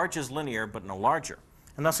as large as linear but no larger.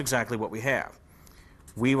 And that's exactly what we have.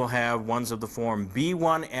 We will have ones of the form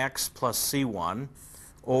b1x plus c1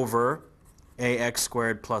 over ax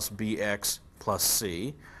squared plus bx plus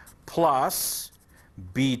c plus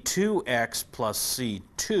b2x plus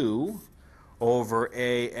c2 over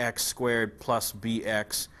ax squared plus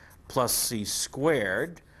bx plus c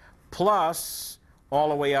squared plus all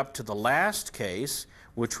the way up to the last case,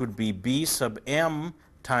 which would be b sub m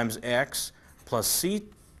times x plus c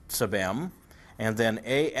sub m, and then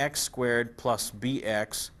ax squared plus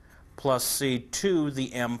bx plus c to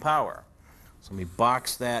the m power. So let me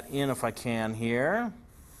box that in if I can here.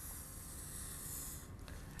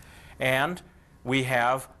 And we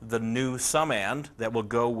have the new sum and that will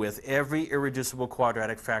go with every irreducible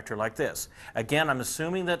quadratic factor like this. Again, I'm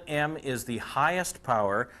assuming that m is the highest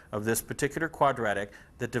power of this particular quadratic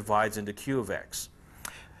that divides into q of x,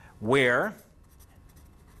 where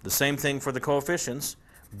the same thing for the coefficients,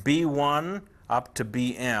 b1 up to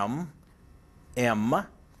bm, m,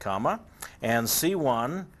 comma, and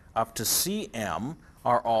c1 up to cm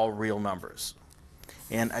are all real numbers.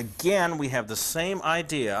 And again, we have the same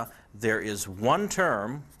idea. There is one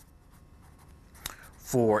term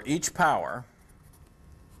for each power,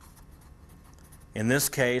 in this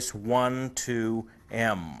case 1 to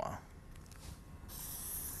m.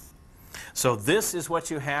 So this is what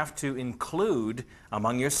you have to include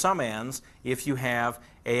among your sum ands if you have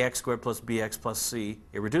ax squared plus bx plus c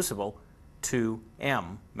irreducible to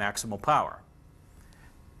m maximal power.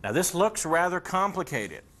 Now this looks rather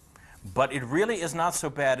complicated, but it really is not so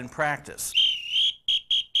bad in practice.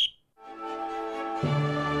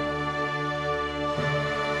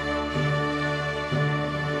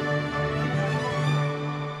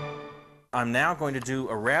 I'm now going to do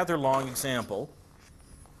a rather long example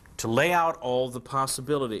to lay out all the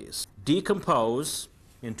possibilities. Decompose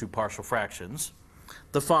into partial fractions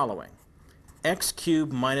the following: x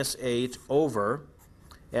cubed minus 8 over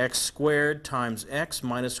x squared times x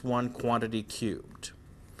minus 1 quantity cubed.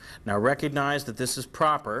 Now recognize that this is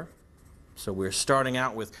proper, so we're starting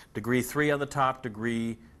out with degree 3 on the top,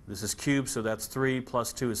 this is cubed, so that's 3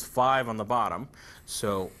 plus 2 is 5 on the bottom,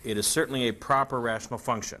 so it is certainly a proper rational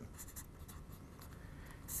function.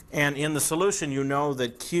 And in the solution, you know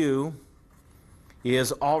that q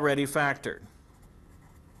is already factored.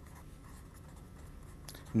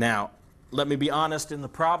 Now, let me be honest, in the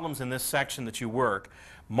problems in this section that you work,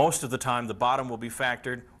 most of the time the bottom will be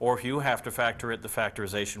factored, or if you have to factor it, the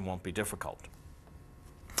factorization won't be difficult.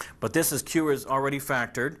 But this is q is already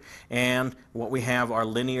factored, and what we have are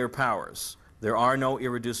linear powers. There are no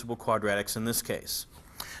irreducible quadratics in this case.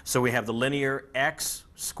 So we have the linear x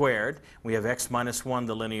squared, we have x minus 1,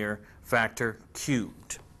 the linear factor,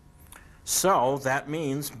 cubed. So that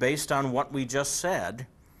means, based on what we just said,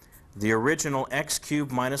 the original x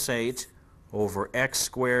cubed minus 8 over x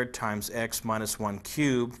squared times x minus 1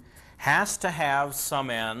 cubed has to have some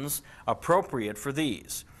ends appropriate for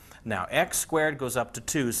these. Now, x squared goes up to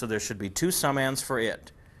 2, so there should be two sum ends for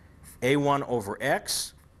it. a1 over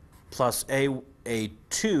x plus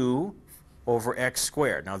a2 over x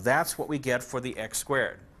squared. Now, that's what we get for the x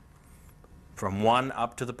squared, from 1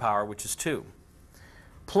 up to the power, which is 2.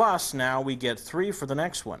 Plus, now we get 3 for the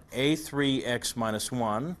next one. a3x minus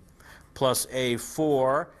 1 plus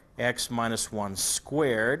a4 x minus 1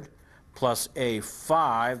 squared plus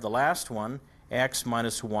a5, the last one, x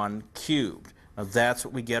minus 1 cubed. Now that's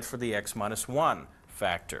what we get for the x minus 1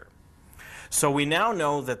 factor. So we now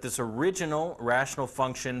know that this original rational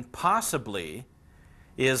function possibly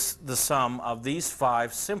is the sum of these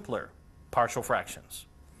 5 simpler partial fractions.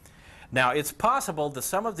 Now it's possible that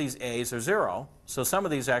some of these a's are 0, so some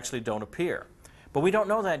of these actually don't appear. But we don't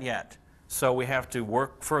know that yet, so we have to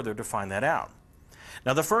work further to find that out.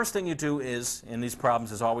 Now the first thing you do is, in these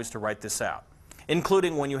problems, is always to write this out,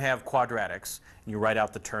 including when you have quadratics, and you write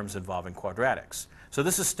out the terms involving quadratics. So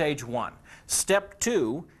this is stage 1. Step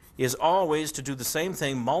 2 is always to do the same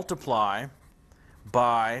thing, multiply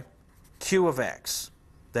by q of x.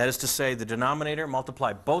 That is to say, the denominator,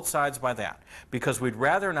 multiply both sides by that, because we'd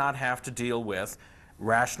rather not have to deal with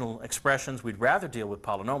rational expressions, we'd rather deal with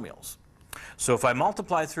polynomials. So if I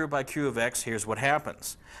multiply through by q of x, here's what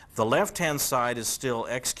happens. The left-hand side is still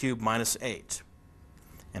x cubed minus 8.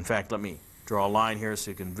 In fact, let me draw a line here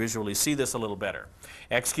so you can visually see this a little better.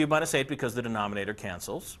 X cubed minus 8 because the denominator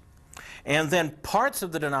cancels. And then parts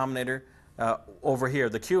of the denominator over here,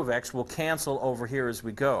 the q of x, will cancel over here as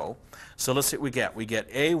we go. So let's see what we get. We get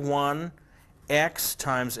a1 x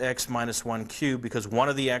times x minus 1 cubed because one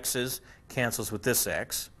of the x's cancels with this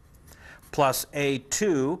x, plus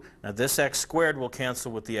a2, now this x squared will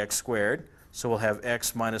cancel with the x squared, so we'll have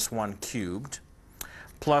x minus 1 cubed,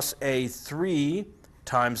 plus a3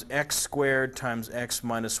 times x squared times x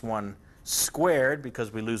minus 1 squared,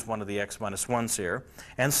 because we lose one of the x minus 1's here,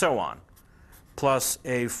 and so on, plus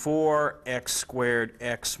a4 x squared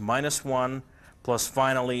x minus 1, plus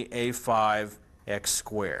finally a5 x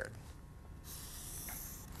squared.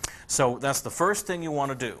 So that's the first thing you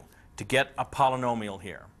want to do, to get a polynomial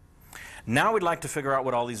here. Now we'd like to figure out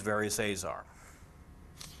what all these various a's are.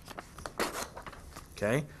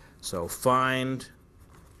 Okay, so find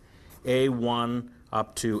a1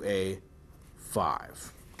 up to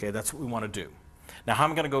a5. Okay, that's what we want to do. Now how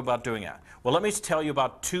am I going to go about doing that? Well, let me tell you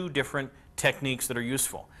about 2 different techniques that are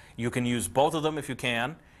useful. You can use both of them if you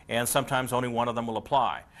can, and sometimes only one of them will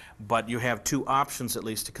apply. But you have 2 options at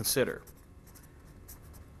least to consider.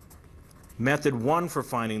 Method 1 for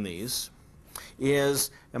finding these is,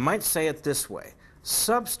 I might say it this way,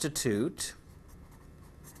 substitute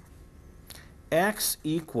x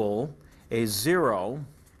equal a 0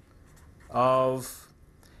 of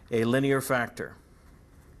a linear factor.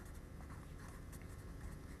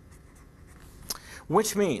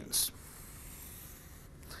 Which means,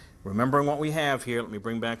 remembering what we have here, let me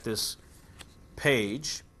bring back this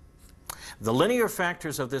page. The linear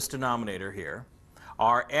factors of this denominator here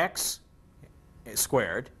are x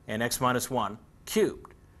squared and x minus 1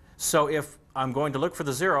 cubed. So if I'm going to look for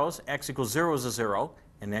the zeros, x equals 0 is a 0,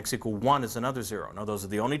 and x equal 1 is another 0. Now those are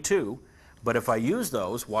the only 2, but if I use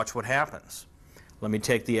those, watch what happens. Let me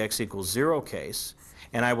take the x equals 0 case,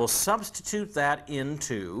 and I will substitute that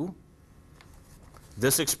into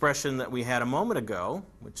this expression that we had a moment ago,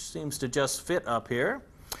 which seems to just fit up here.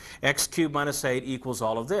 X cubed minus 8 equals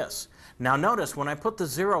all of this. Now notice, when I put the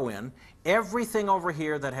 0 in, everything over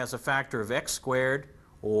here that has a factor of x squared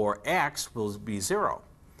or x will be 0.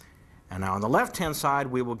 And now on the left-hand side,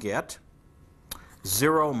 we will get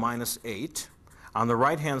 0 minus 8. On the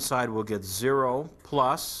right-hand side, we'll get 0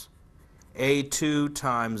 plus a2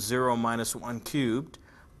 times 0 minus 1 cubed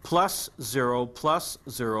plus 0 plus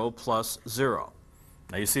 0 plus 0.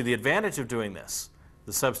 Now you see the advantage of doing this.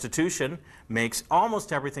 The substitution makes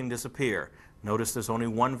almost everything disappear. Notice there's only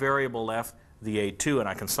one variable left, the a2, and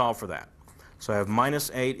I can solve for that. So I have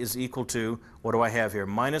minus 8 is equal to, what do I have here?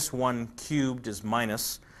 Minus 1 cubed is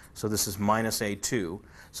minus, so this is minus a2.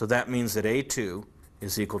 So that means that a2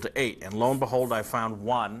 is equal to 8. And lo and behold, I found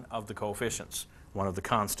one of the coefficients, one of the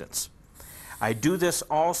constants. I do this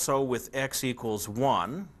also with x equals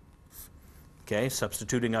 1. Okay,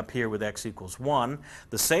 substituting up here with x equals 1.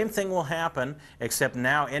 The same thing will happen, except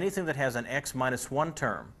now anything that has an x minus 1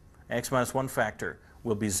 term, x minus 1 factor,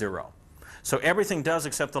 will be 0. So everything does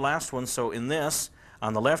except the last one. So in this,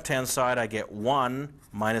 on the left-hand side, I get 1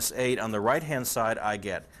 minus 8. On the right-hand side, I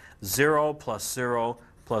get 0 plus 0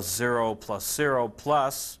 plus 0 plus 0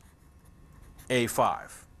 plus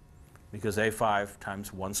a5, because a5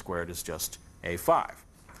 times 1 squared is just a5.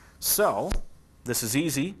 So this is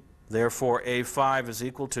easy. Therefore, a5 is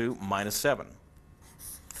equal to minus 7.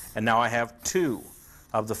 And now I have 2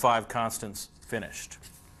 of the 5 constants finished.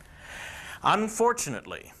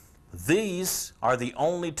 Unfortunately, these are the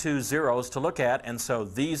only 2 zeros to look at, and so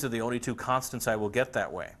these are the only 2 constants I will get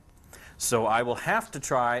that way. So I will have to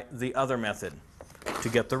try the other method to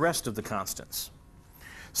get the rest of the constants.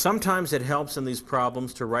 Sometimes it helps in these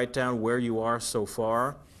problems to write down where you are so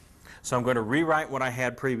far. So I'm going to rewrite what I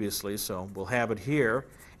had previously, so we'll have it here.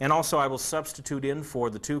 And also I will substitute in for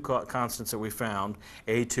the 2 constants that we found,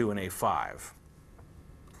 a2 and a5.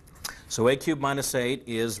 So a cubed minus 8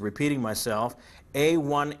 is, repeating myself,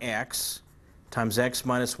 a1x times x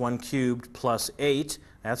minus 1 cubed plus 8.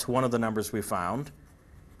 That's one of the numbers we found,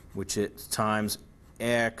 which is times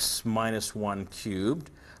x minus 1 cubed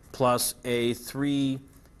plus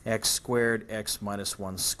a3x squared x minus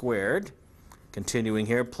 1 squared. Continuing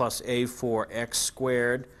here, plus a4x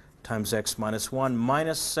squared times x minus 1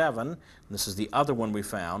 minus 7. And this is the other one we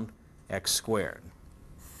found, x squared.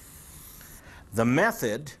 The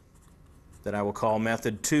method that I will call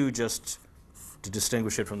method 2, just to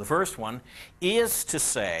distinguish it from the first one, is to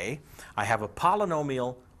say I have a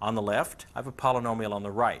polynomial on the left, I have a polynomial on the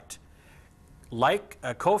right.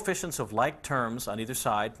 Coefficients of like terms on either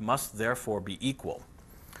side must therefore be equal.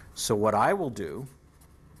 So what I will do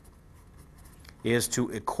is to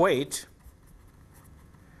equate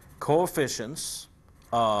coefficients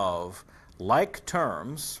of like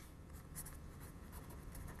terms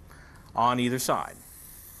on either side.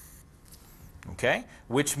 Okay?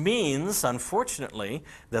 Which means, unfortunately,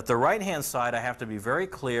 that the right-hand side I have to be very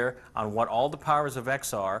clear on what all the powers of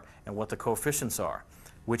x are and what the coefficients are,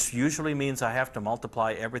 which usually means I have to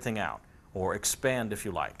multiply everything out, or expand if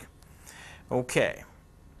you like. Okay.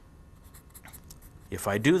 If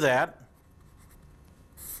I do that,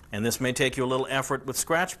 and this may take you a little effort with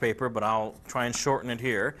scratch paper, but I'll try and shorten it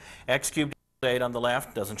here. X cubed equals 8 on the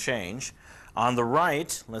left doesn't change. On the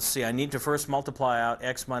right, let's see, I need to first multiply out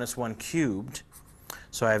x minus 1 cubed.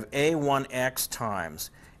 So I have a1x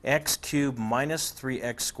times x cubed minus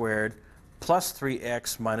 3x squared plus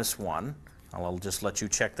 3x minus 1. I'll just let you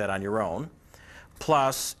check that on your own.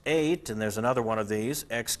 Plus 8, and there's another one of these,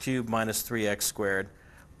 x cubed minus 3x squared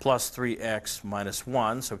plus 3x minus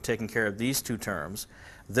 1. So taking care of these 2 terms.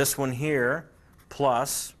 This one here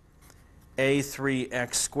plus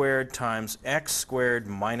a3x squared times x squared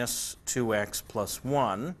minus 2x plus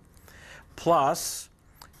 1 plus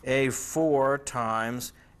a4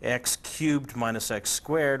 times x cubed minus x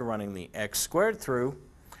squared, running the x squared through,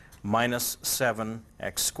 minus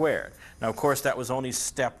 7x squared. Now, of course, that was only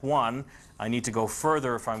step 1. I need to go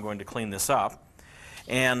further if I'm going to clean this up.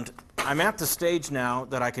 And I'm at the stage now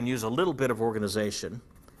that I can use a little bit of organization.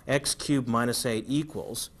 X cubed minus 8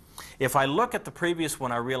 equals. If I look at the previous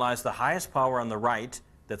one, I realize the highest power on the right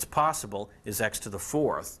that's possible is x to the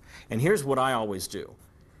 4th. And here's what I always do.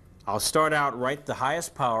 I'll start out right the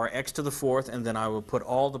highest power, x to the 4th, and then I will put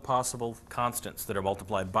all the possible constants that are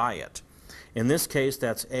multiplied by it. In this case,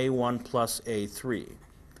 that's a1 plus a3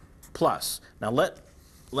 plus. Now let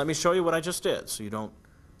me show you what I just did so you don't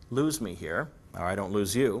lose me here, or I don't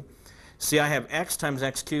lose you. See, I have x times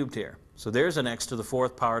x cubed here. So there's an x to the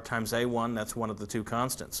 4th power times a1. That's one of the 2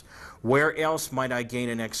 constants. Where else might I gain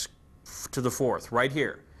an x to the 4th? Right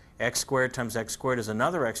here. X squared times x squared is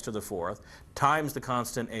another x to the 4th times the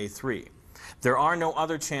constant a3. There are no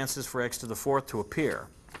other chances for x to the 4th to appear.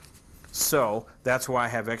 So that's why I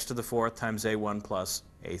have x to the 4th times a1 plus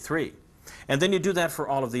a3. And then you do that for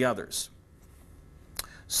all of the others.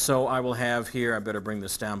 So I will have here, I better bring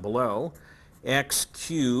this down below, x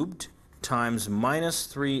cubed times minus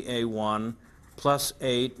 3a1 plus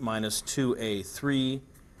 8 minus 2a3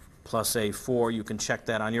 plus a4, you can check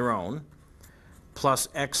that on your own, plus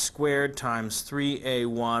x squared times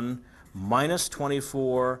 3a1 minus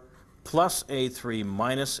 24 plus a3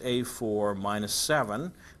 minus a4 minus 7.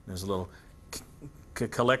 There's a little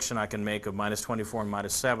collection I can make of minus 24 and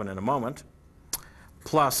minus 7 in a moment,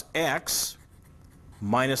 plus x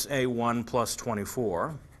minus a1 plus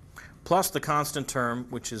 24, plus the constant term,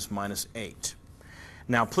 which is minus 8.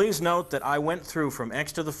 Now please note that I went through from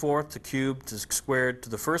x to the fourth to cubed to squared to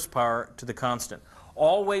the first power to the constant.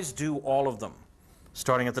 Always do all of them.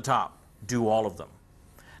 Starting at the top, do all of them.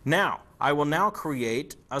 Now, I will now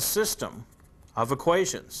create a system of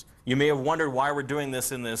equations. You may have wondered why we're doing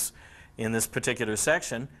this in this particular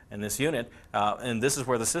section, in this unit, and this is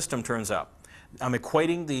where the system turns up. I'm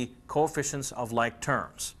equating the coefficients of like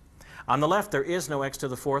terms. On the left, there is no x to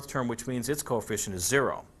the fourth term, which means its coefficient is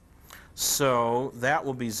 0. So that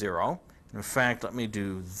will be 0. In fact, let me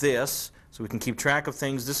do this so we can keep track of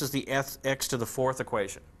things. This is the x to the fourth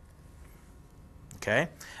equation. Okay?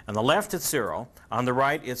 On the left, it's 0. On the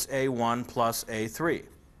right, it's a1 plus a3,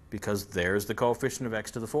 because there's the coefficient of x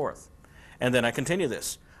to the fourth. And then I continue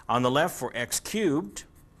this. On the left, for x cubed,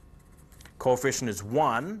 coefficient is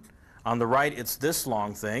 1. On the right, it's this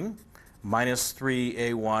long thing, minus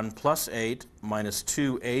 3a1 plus 8 minus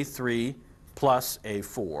 2a3 plus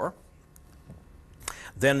a4.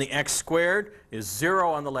 Then the x squared is 0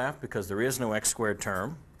 on the left because there is no x squared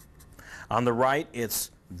term. On the right, it's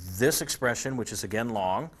this expression, which is again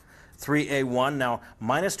long, 3a1. Now,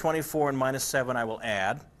 minus 24 and minus 7 I will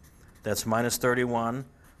add. That's minus 31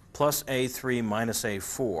 plus a3 minus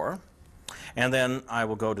a4. And then I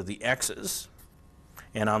will go to the x's.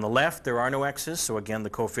 And on the left, there are no x's, so again, the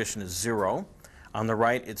coefficient is 0. On the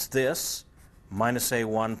right, it's this, minus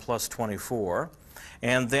a1 plus 24.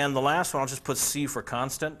 And then the last one, I'll just put c for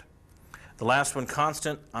constant. The last one,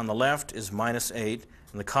 constant, on the left is minus 8,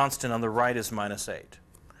 and the constant on the right is minus 8.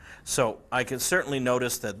 So I can certainly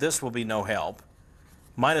notice that this will be no help.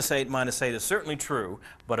 Minus 8 is certainly true,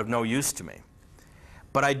 but of no use to me.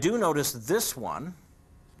 But I do notice this one,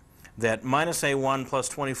 that minus a1 plus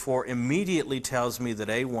 24 immediately tells me that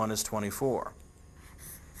a1 is 24.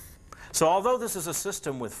 So although this is a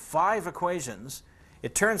system with 5 equations,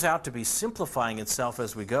 it turns out to be simplifying itself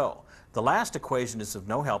as we go. The last equation is of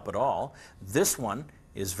no help at all. This one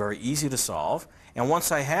is very easy to solve. And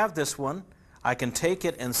once I have this one, I can take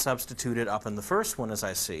it and substitute it up in the first one, as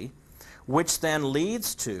I see, which then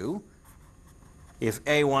leads to, if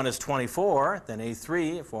a1 is 24, then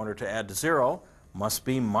a3, if I wanted to add to 0, must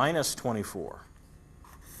be minus 24.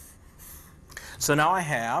 So now I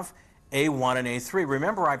have a1 and a3.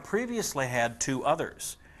 Remember, I previously had 2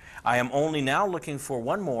 others. I am only now looking for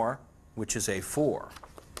one more, which is a4.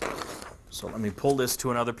 So let me pull this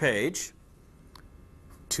to another page.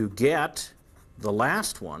 To get the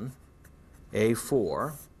last one,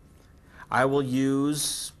 a4, I will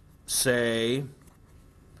use, say,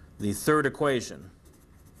 the third equation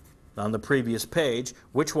on the previous page,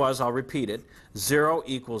 which was, I'll repeat it, 0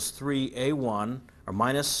 equals 3a1, or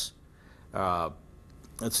minus,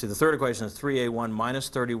 let's see, the third equation is 3a1 minus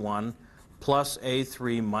 31 plus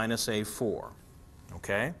a3 minus a4.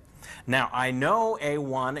 Okay? Now, I know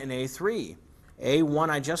a1 and a3. a1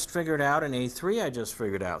 I just figured out, and a3 I just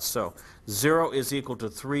figured out. So 0 is equal to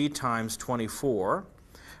 3 times 24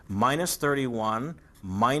 minus 31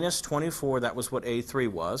 minus 24, that was what a3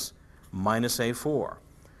 was, minus a4.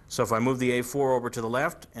 So if I move the a4 over to the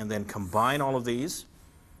left and then combine all of these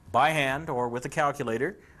by hand or with a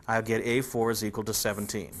calculator, I'll get a4 is equal to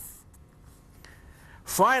 17.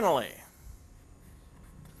 Finally,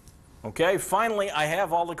 I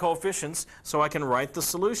have all the coefficients, so I can write the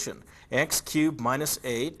solution. X cubed minus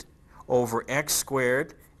 8 over x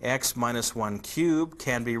squared, x minus 1 cubed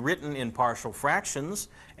can be written in partial fractions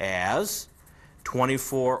as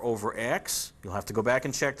 24 over x, you'll have to go back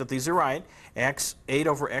and check that these are right, 8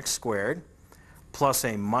 over x squared, plus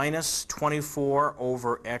a minus 24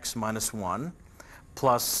 over x minus 1,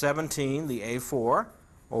 plus 17, the a4,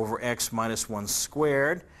 over x minus 1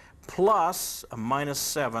 squared, plus a minus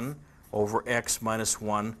 7 over x minus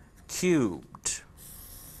 1 cubed.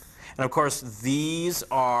 And of course, these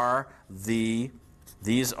are the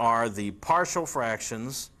partial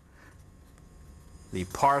fractions,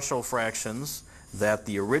 that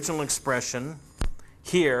the original expression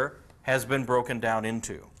here has been broken down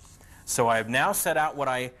into. So I have now set out what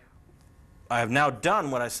I have now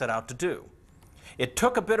done what I set out to do. It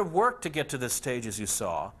took a bit of work to get to this stage, as you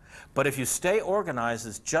saw, but if you stay organized,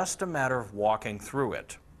 it's just a matter of walking through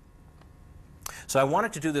it. So I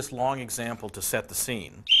wanted to do this long example to set the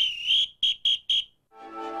scene.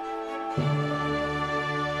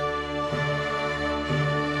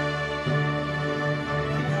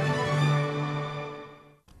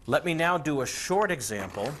 Let me now do a short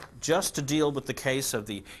example just to deal with the case of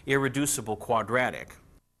the irreducible quadratic.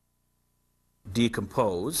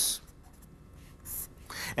 Decompose.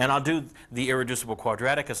 And I'll do the irreducible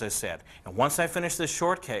quadratic, as I said. And once I finish this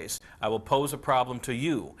short case, I will pose a problem to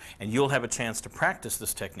you, and you'll have a chance to practice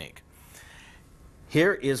this technique.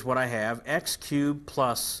 Here is what I have: x cubed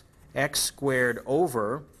plus x squared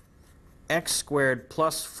over x squared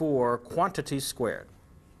plus 4 quantity squared.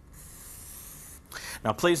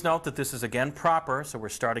 Now please note that this is again proper, so we're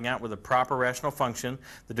starting out with a proper rational function.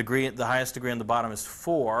 The highest degree on the bottom is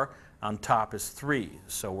 4, on top is 3,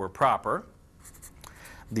 so we're proper.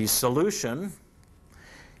 The solution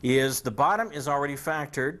is the bottom is already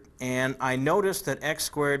factored, and I notice that x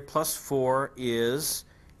squared plus 4 is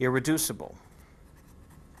irreducible.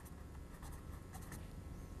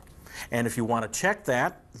 And if you want to check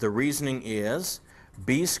that, the reasoning is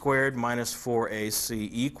b squared minus 4ac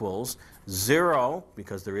equals 0,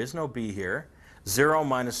 because there is no b here, 0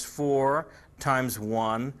 minus 4 times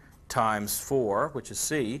 1 times 4, which is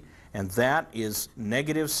c, and that is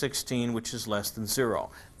negative 16, which is less than 0.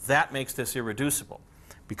 That makes this irreducible,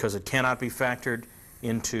 because it cannot be factored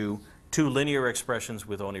into two linear expressions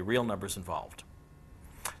with only real numbers involved.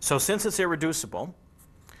 So since it's irreducible,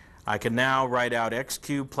 I can now write out x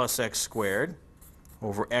cubed plus x squared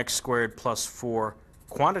over x squared plus 4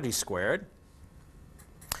 quantity squared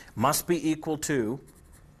must be equal to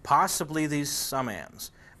possibly these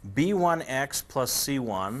summands: b1x plus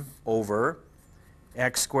c1 over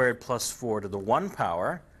x squared plus 4 to the 1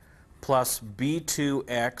 power plus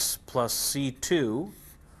b2x plus c2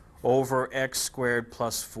 over x squared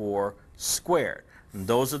plus 4 squared. And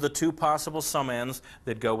those are the two possible summands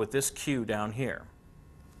that go with this q down here.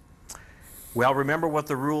 Well, remember what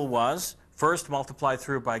the rule was. First, multiply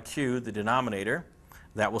through by q, the denominator.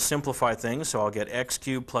 That will simplify things, so I'll get x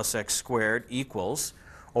cubed plus x squared equals.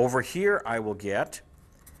 Over here, I will get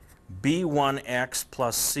b1x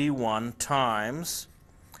plus c1 times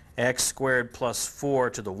x squared plus 4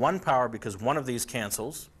 to the 1 power, because one of these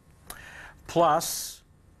cancels, plus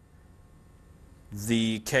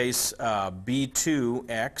the case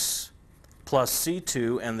b2x plus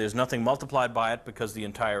c2, and there's nothing multiplied by it because the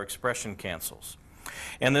entire expression cancels.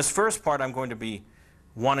 And this first part I'm going to be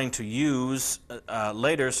wanting to use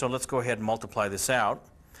later, so let's go ahead and multiply this out.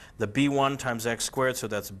 The b1 times x squared, so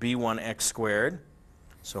that's b1x squared.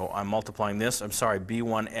 So I'm multiplying this, I'm sorry,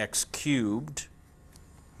 b1x cubed.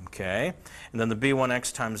 Okay, and then the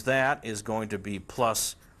b1x times that is going to be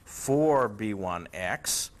plus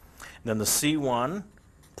 4b1x. Then the c1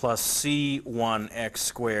 plus c1x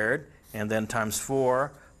squared, and then times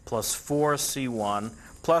 4 plus 4c1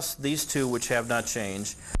 plus these two which have not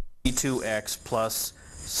changed, b2x plus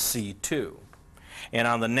c2. And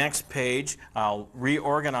on the next page, I'll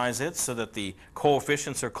reorganize it so that the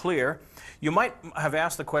coefficients are clear. You might have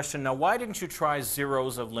asked the question, now why didn't you try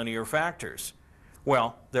zeros of linear factors?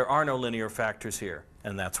 Well, there are no linear factors here,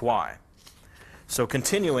 and that's why. So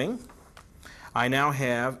continuing, I now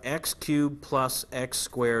have x cubed plus x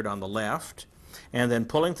squared on the left, and then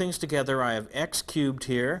pulling things together, I have x cubed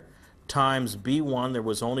here times b1, there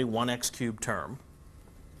was only one x cubed term,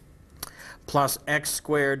 plus x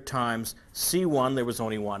squared times c1, there was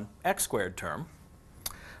only one x squared term,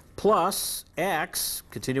 plus x,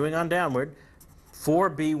 continuing on downward,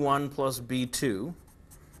 4b1 plus b2,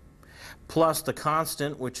 plus the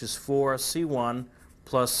constant, which is 4c1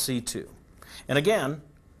 plus c2. And again,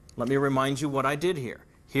 let me remind you what I did here.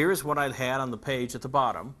 Here's what I had on the page at the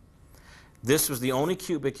bottom. This was the only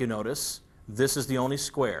cubic, you notice. This is the only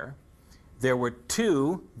square. There were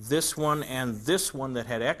two, this one and this one, that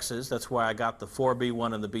had x's. That's why I got the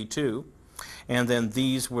 4b1 and the b2. And then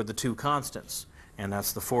these were the two constants. And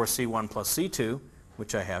that's the 4c1 plus c2,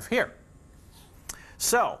 which I have here.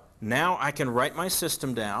 So now I can write my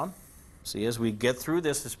system down. See, as we get through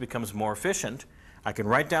this, this becomes more efficient. I can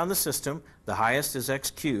write down the system. The highest is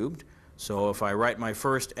x cubed. So if I write my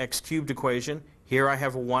first x cubed equation, here I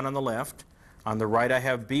have a 1 on the left. On the right I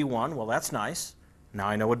have b1. Well, that's nice. Now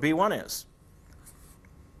I know what b1 is.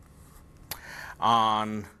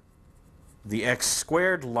 On the x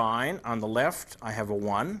squared line, on the left I have a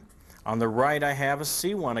 1. On the right I have a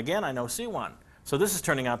c1. Again, I know c1. So this is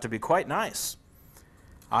turning out to be quite nice.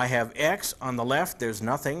 I have x on the left, there's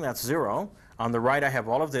nothing, that's 0. On the right I have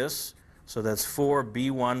all of this. so that's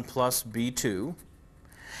 4b1 plus b2.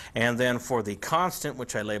 And then for the constant,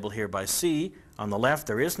 which I label here by c, on the left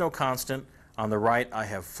there is no constant. On the right I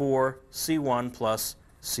have 4c1 plus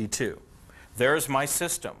c2. There's my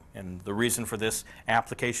system, and the reason for this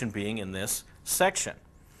application being in this section.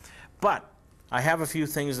 But I have a few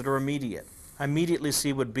things that are immediate. I immediately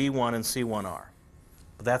see what b1 and c1 are.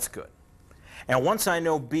 But that's good. And once I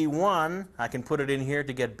know b1, I can put it in here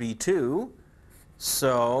to get b2.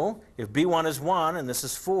 So if b1 is 1 and this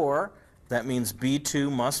is 4, that means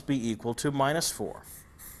b2 must be equal to minus 4.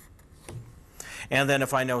 And then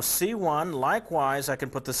if I know c1, likewise, I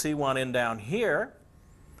can put the c1 in down here.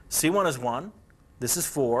 c1 is 1, this is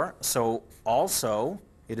 4, so also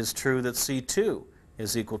it is true that c2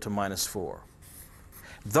 is equal to minus 4.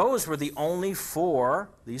 Those were the only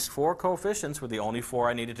four, these four coefficients were the only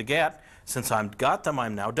four I needed to get. Since I've got them,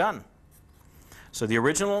 I'm now done. So the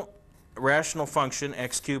original rational function,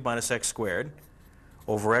 x cubed minus x squared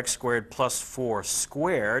over x squared plus 4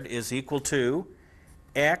 squared is equal to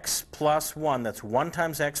x plus 1, that's 1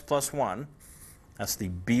 times x plus 1, that's the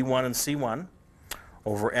b1 and c1,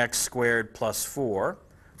 over x squared plus 4,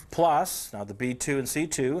 plus, now the b2 and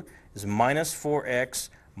c2 is minus 4x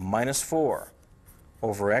minus 4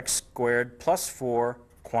 over x squared plus 4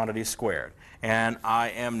 quantity squared. And I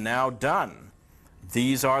am now done.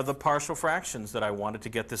 These are the partial fractions that I wanted to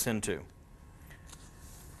get this into.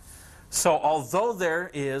 So although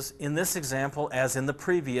there is, in this example as in the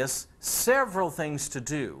previous, several things to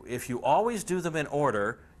do, if you always do them in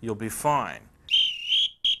order, you'll be fine.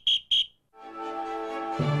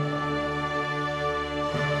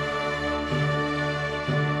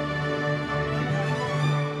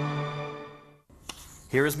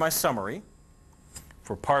 Here is my summary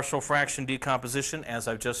for partial fraction decomposition as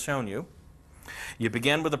I've just shown you. You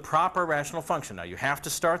begin with a proper rational function. Now you have to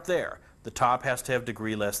start there. The top has to have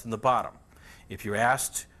degree less than the bottom. If you're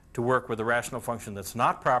asked to work with a rational function that's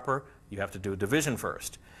not proper, you have to do a division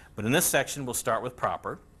first. But in this section we'll start with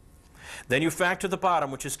proper. Then you factor the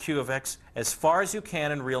bottom, which is q of x, as far as you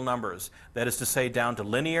can in real numbers. That is to say, down to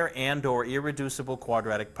linear and or irreducible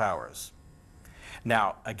quadratic powers.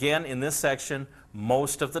 Now, again, in this section,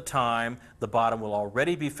 most of the time, the bottom will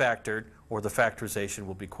already be factored, or the factorization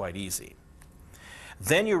will be quite easy.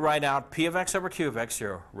 Then you write out p of x over q of x,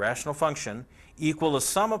 your rational function, equal the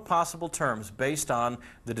sum of possible terms based on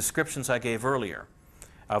the descriptions I gave earlier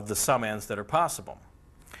of the sum ends that are possible.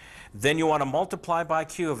 Then you want to multiply by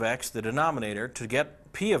q of x, the denominator, to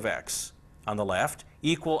get p of x on the left,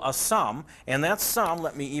 equal a sum, and that sum,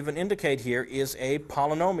 let me even indicate here, is a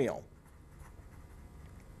polynomial.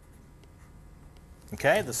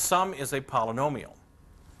 Okay, the sum is a polynomial.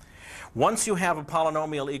 Once you have a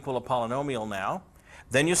polynomial equal a polynomial now,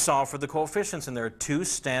 then you solve for the coefficients, and there are two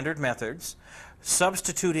standard methods.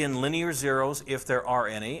 Substitute in linear zeros if there are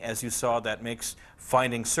any. As you saw, that makes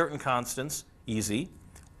finding certain constants easy.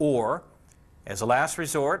 Or, as a last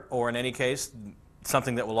resort, or in any case,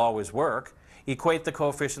 something that will always work, equate the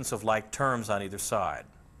coefficients of like terms on either side.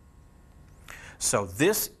 So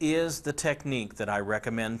this is the technique that I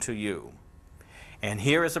recommend to you. And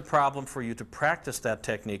here is a problem for you to practice that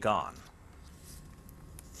technique on.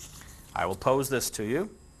 I will pose this to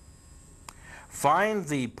you. Find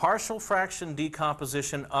the partial fraction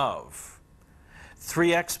decomposition of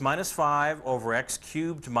 3x minus 5 over x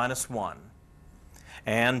cubed minus 1.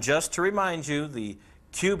 And just to remind you, the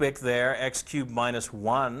cubic there, x cubed minus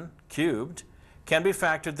 1 cubed, can be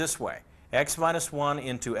factored this way. X minus 1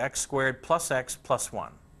 into x squared plus x plus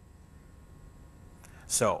 1.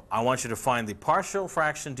 So I want you to find the partial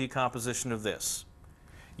fraction decomposition of this.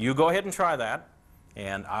 You go ahead and try that,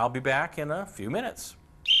 and I'll be back in a few minutes.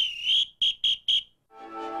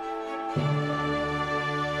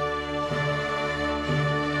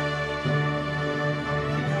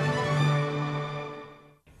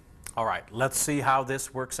 All right, let's see how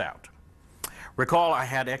this works out. Recall I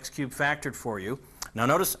had x cubed factored for you. Now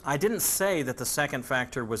notice I didn't say that the second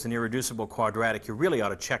factor was an irreducible quadratic. You really ought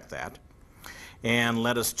to check that. And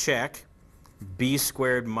let us check. B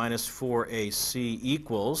squared minus 4ac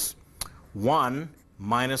equals 1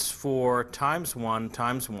 minus 4 times 1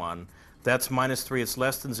 times 1. That's minus 3. It's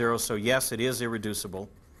less than 0, so yes, it is irreducible.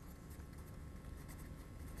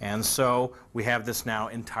 And so we have this now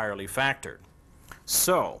entirely factored.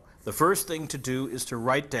 So the first thing to do is to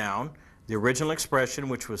write down the original expression,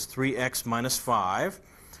 which was 3x minus 5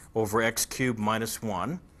 over x cubed minus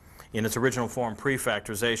 1 in its original form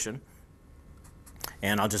pre-factorization.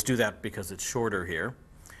 And I'll just do that because it's shorter here.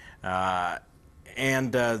 Then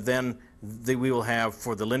we will have,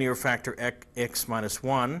 for the linear factor x minus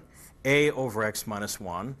 1, a over x minus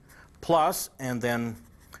 1, plus, and then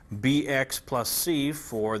bx plus c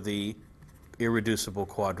for the irreducible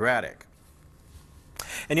quadratic.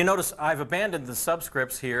 And you notice I've abandoned the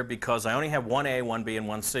subscripts here because I only have one A, one B, and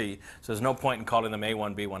one C, so there's no point in calling them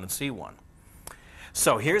A1, B1, and C1.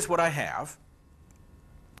 So here's what I have.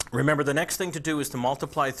 Remember, the next thing to do is to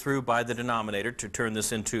multiply through by the denominator to turn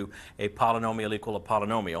this into a polynomial equal a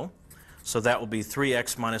polynomial. So that will be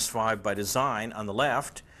 3x minus 5 by design on the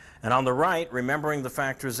left. And on the right, remembering the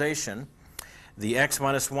factorization, the x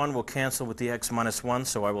minus 1 will cancel with the x minus 1,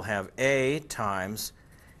 so I will have a times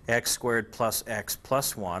x squared plus x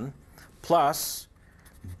plus 1 plus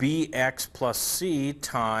bx plus c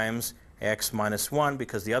times x minus 1,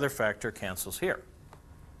 because the other factor cancels here.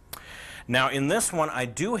 Now in this one I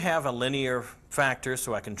do have a linear factor,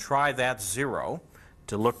 so I can try that 0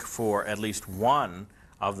 to look for at least one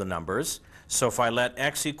of the numbers. So if I let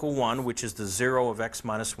x equal 1, which is the 0 of x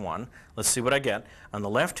minus 1, let's see what I get. On the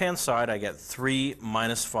left-hand side I get 3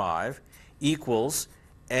 minus 5 equals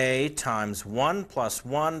a times 1 plus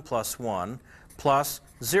 1 plus 1 plus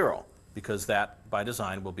 0, because that by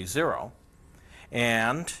design will be 0.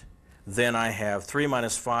 And then I have 3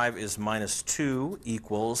 minus 5 is minus 2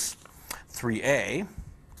 equals 3a.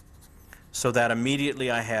 So that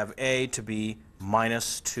immediately I have a to be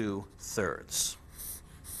minus 2/3.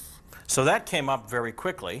 So that came up very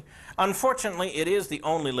quickly. Unfortunately, it is the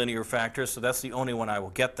only linear factor, so that's the only one I will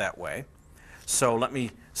get that way. So let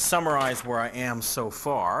me summarize where I am so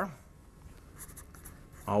far.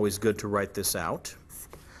 Always good to write this out.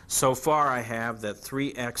 So far I have that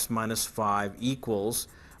 3x minus 5 equals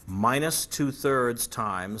minus 2/3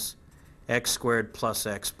 times x squared plus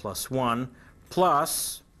x plus 1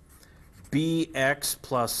 plus bx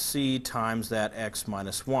plus c times that x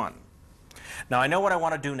minus 1. Now I know what I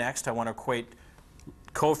want to do next. I want to equate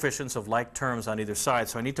coefficients of like terms on either side,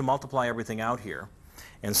 so I need to multiply everything out here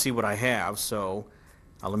and see what I have. So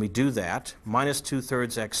let me do that. Minus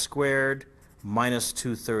 2/3 x squared minus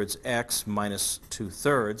 2/3 x minus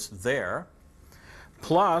 2/3 there,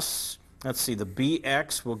 plus, let's see, the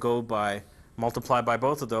bx will go by, multiply by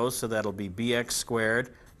both of those, so that'll be bx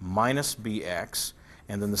squared minus bx,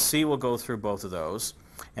 and then the c will go through both of those,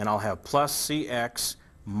 and I'll have plus cx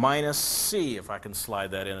minus c, if I can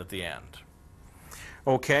slide that in at the end.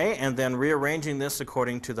 Okay, and then rearranging this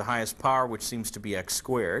according to the highest power, which seems to be x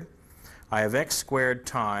squared, I have x squared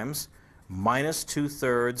times minus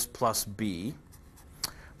 2/3 plus b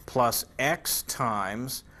plus x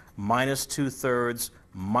times minus 2/3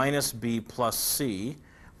 minus b plus c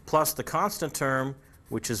plus the constant term,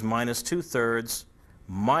 which is minus 2/3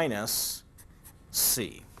 minus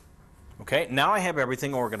c. Okay, now I have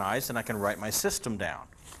everything organized and I can write my system down.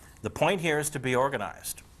 The point here is to be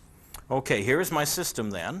organized. Okay, here's my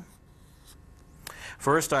system then.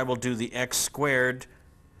 First I will do the x squared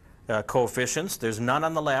coefficients. There's none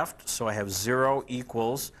on the left, so I have 0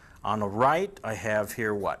 equals, on the right I have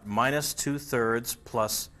here what? Minus 2/3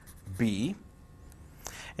 plus b.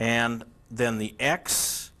 And then the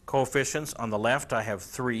x coefficients, on the left I have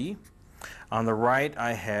 3. On the right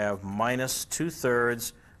I have minus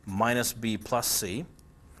 2/3 minus b plus c.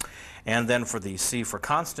 And then for the c for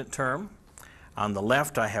constant term, on the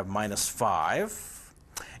left I have minus 5.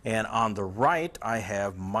 And on the right I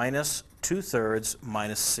have minus 2/3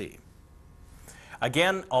 minus c.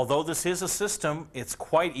 Again, although this is a system, it's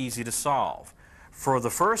quite easy to solve. For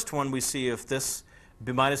the first one, we see if this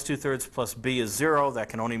minus 2/3 plus b is 0, that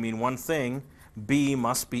can only mean one thing. b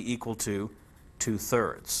must be equal to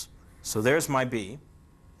 2/3. So there's my b.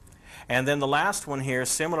 And then the last one here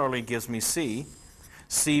similarly gives me c.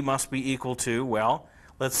 c must be equal to, well,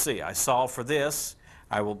 let's see, I solve for this.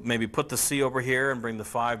 I will maybe put the c over here and bring the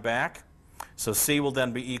 5 back. So c will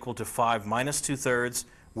then be equal to 5 minus 2/3,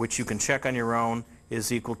 which you can check on your own,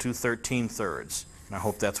 is equal to 13/3. And I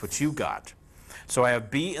hope that's what you got. So I have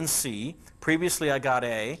b and c. Previously I got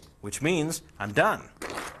a, which means I'm done.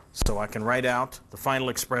 So I can write out the final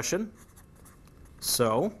expression.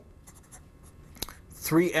 So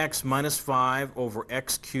 3x minus 5 over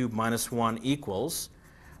x cubed minus 1 equals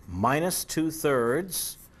minus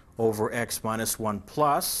 2/3 over x minus 1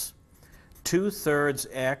 plus 2/3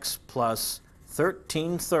 x plus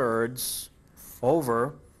 13/3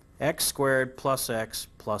 over x squared plus x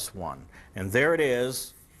plus 1. And there it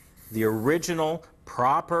is. The original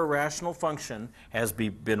proper rational function has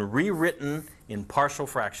been rewritten in partial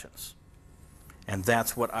fractions. And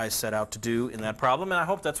that's what I set out to do in that problem, and I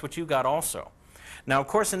hope that's what you got also. Now, of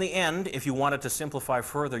course, in the end, if you wanted to simplify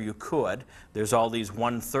further, you could. There's all these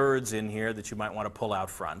 1/3 in here that you might want to pull out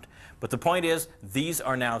front. But the point is, these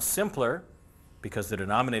are now simpler, because the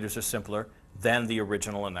denominators are simpler, than the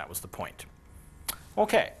original, and that was the point.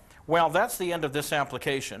 Okay. Well, that's the end of this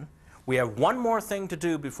application. We have one more thing to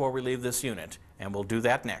do before we leave this unit, and we'll do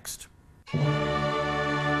that next.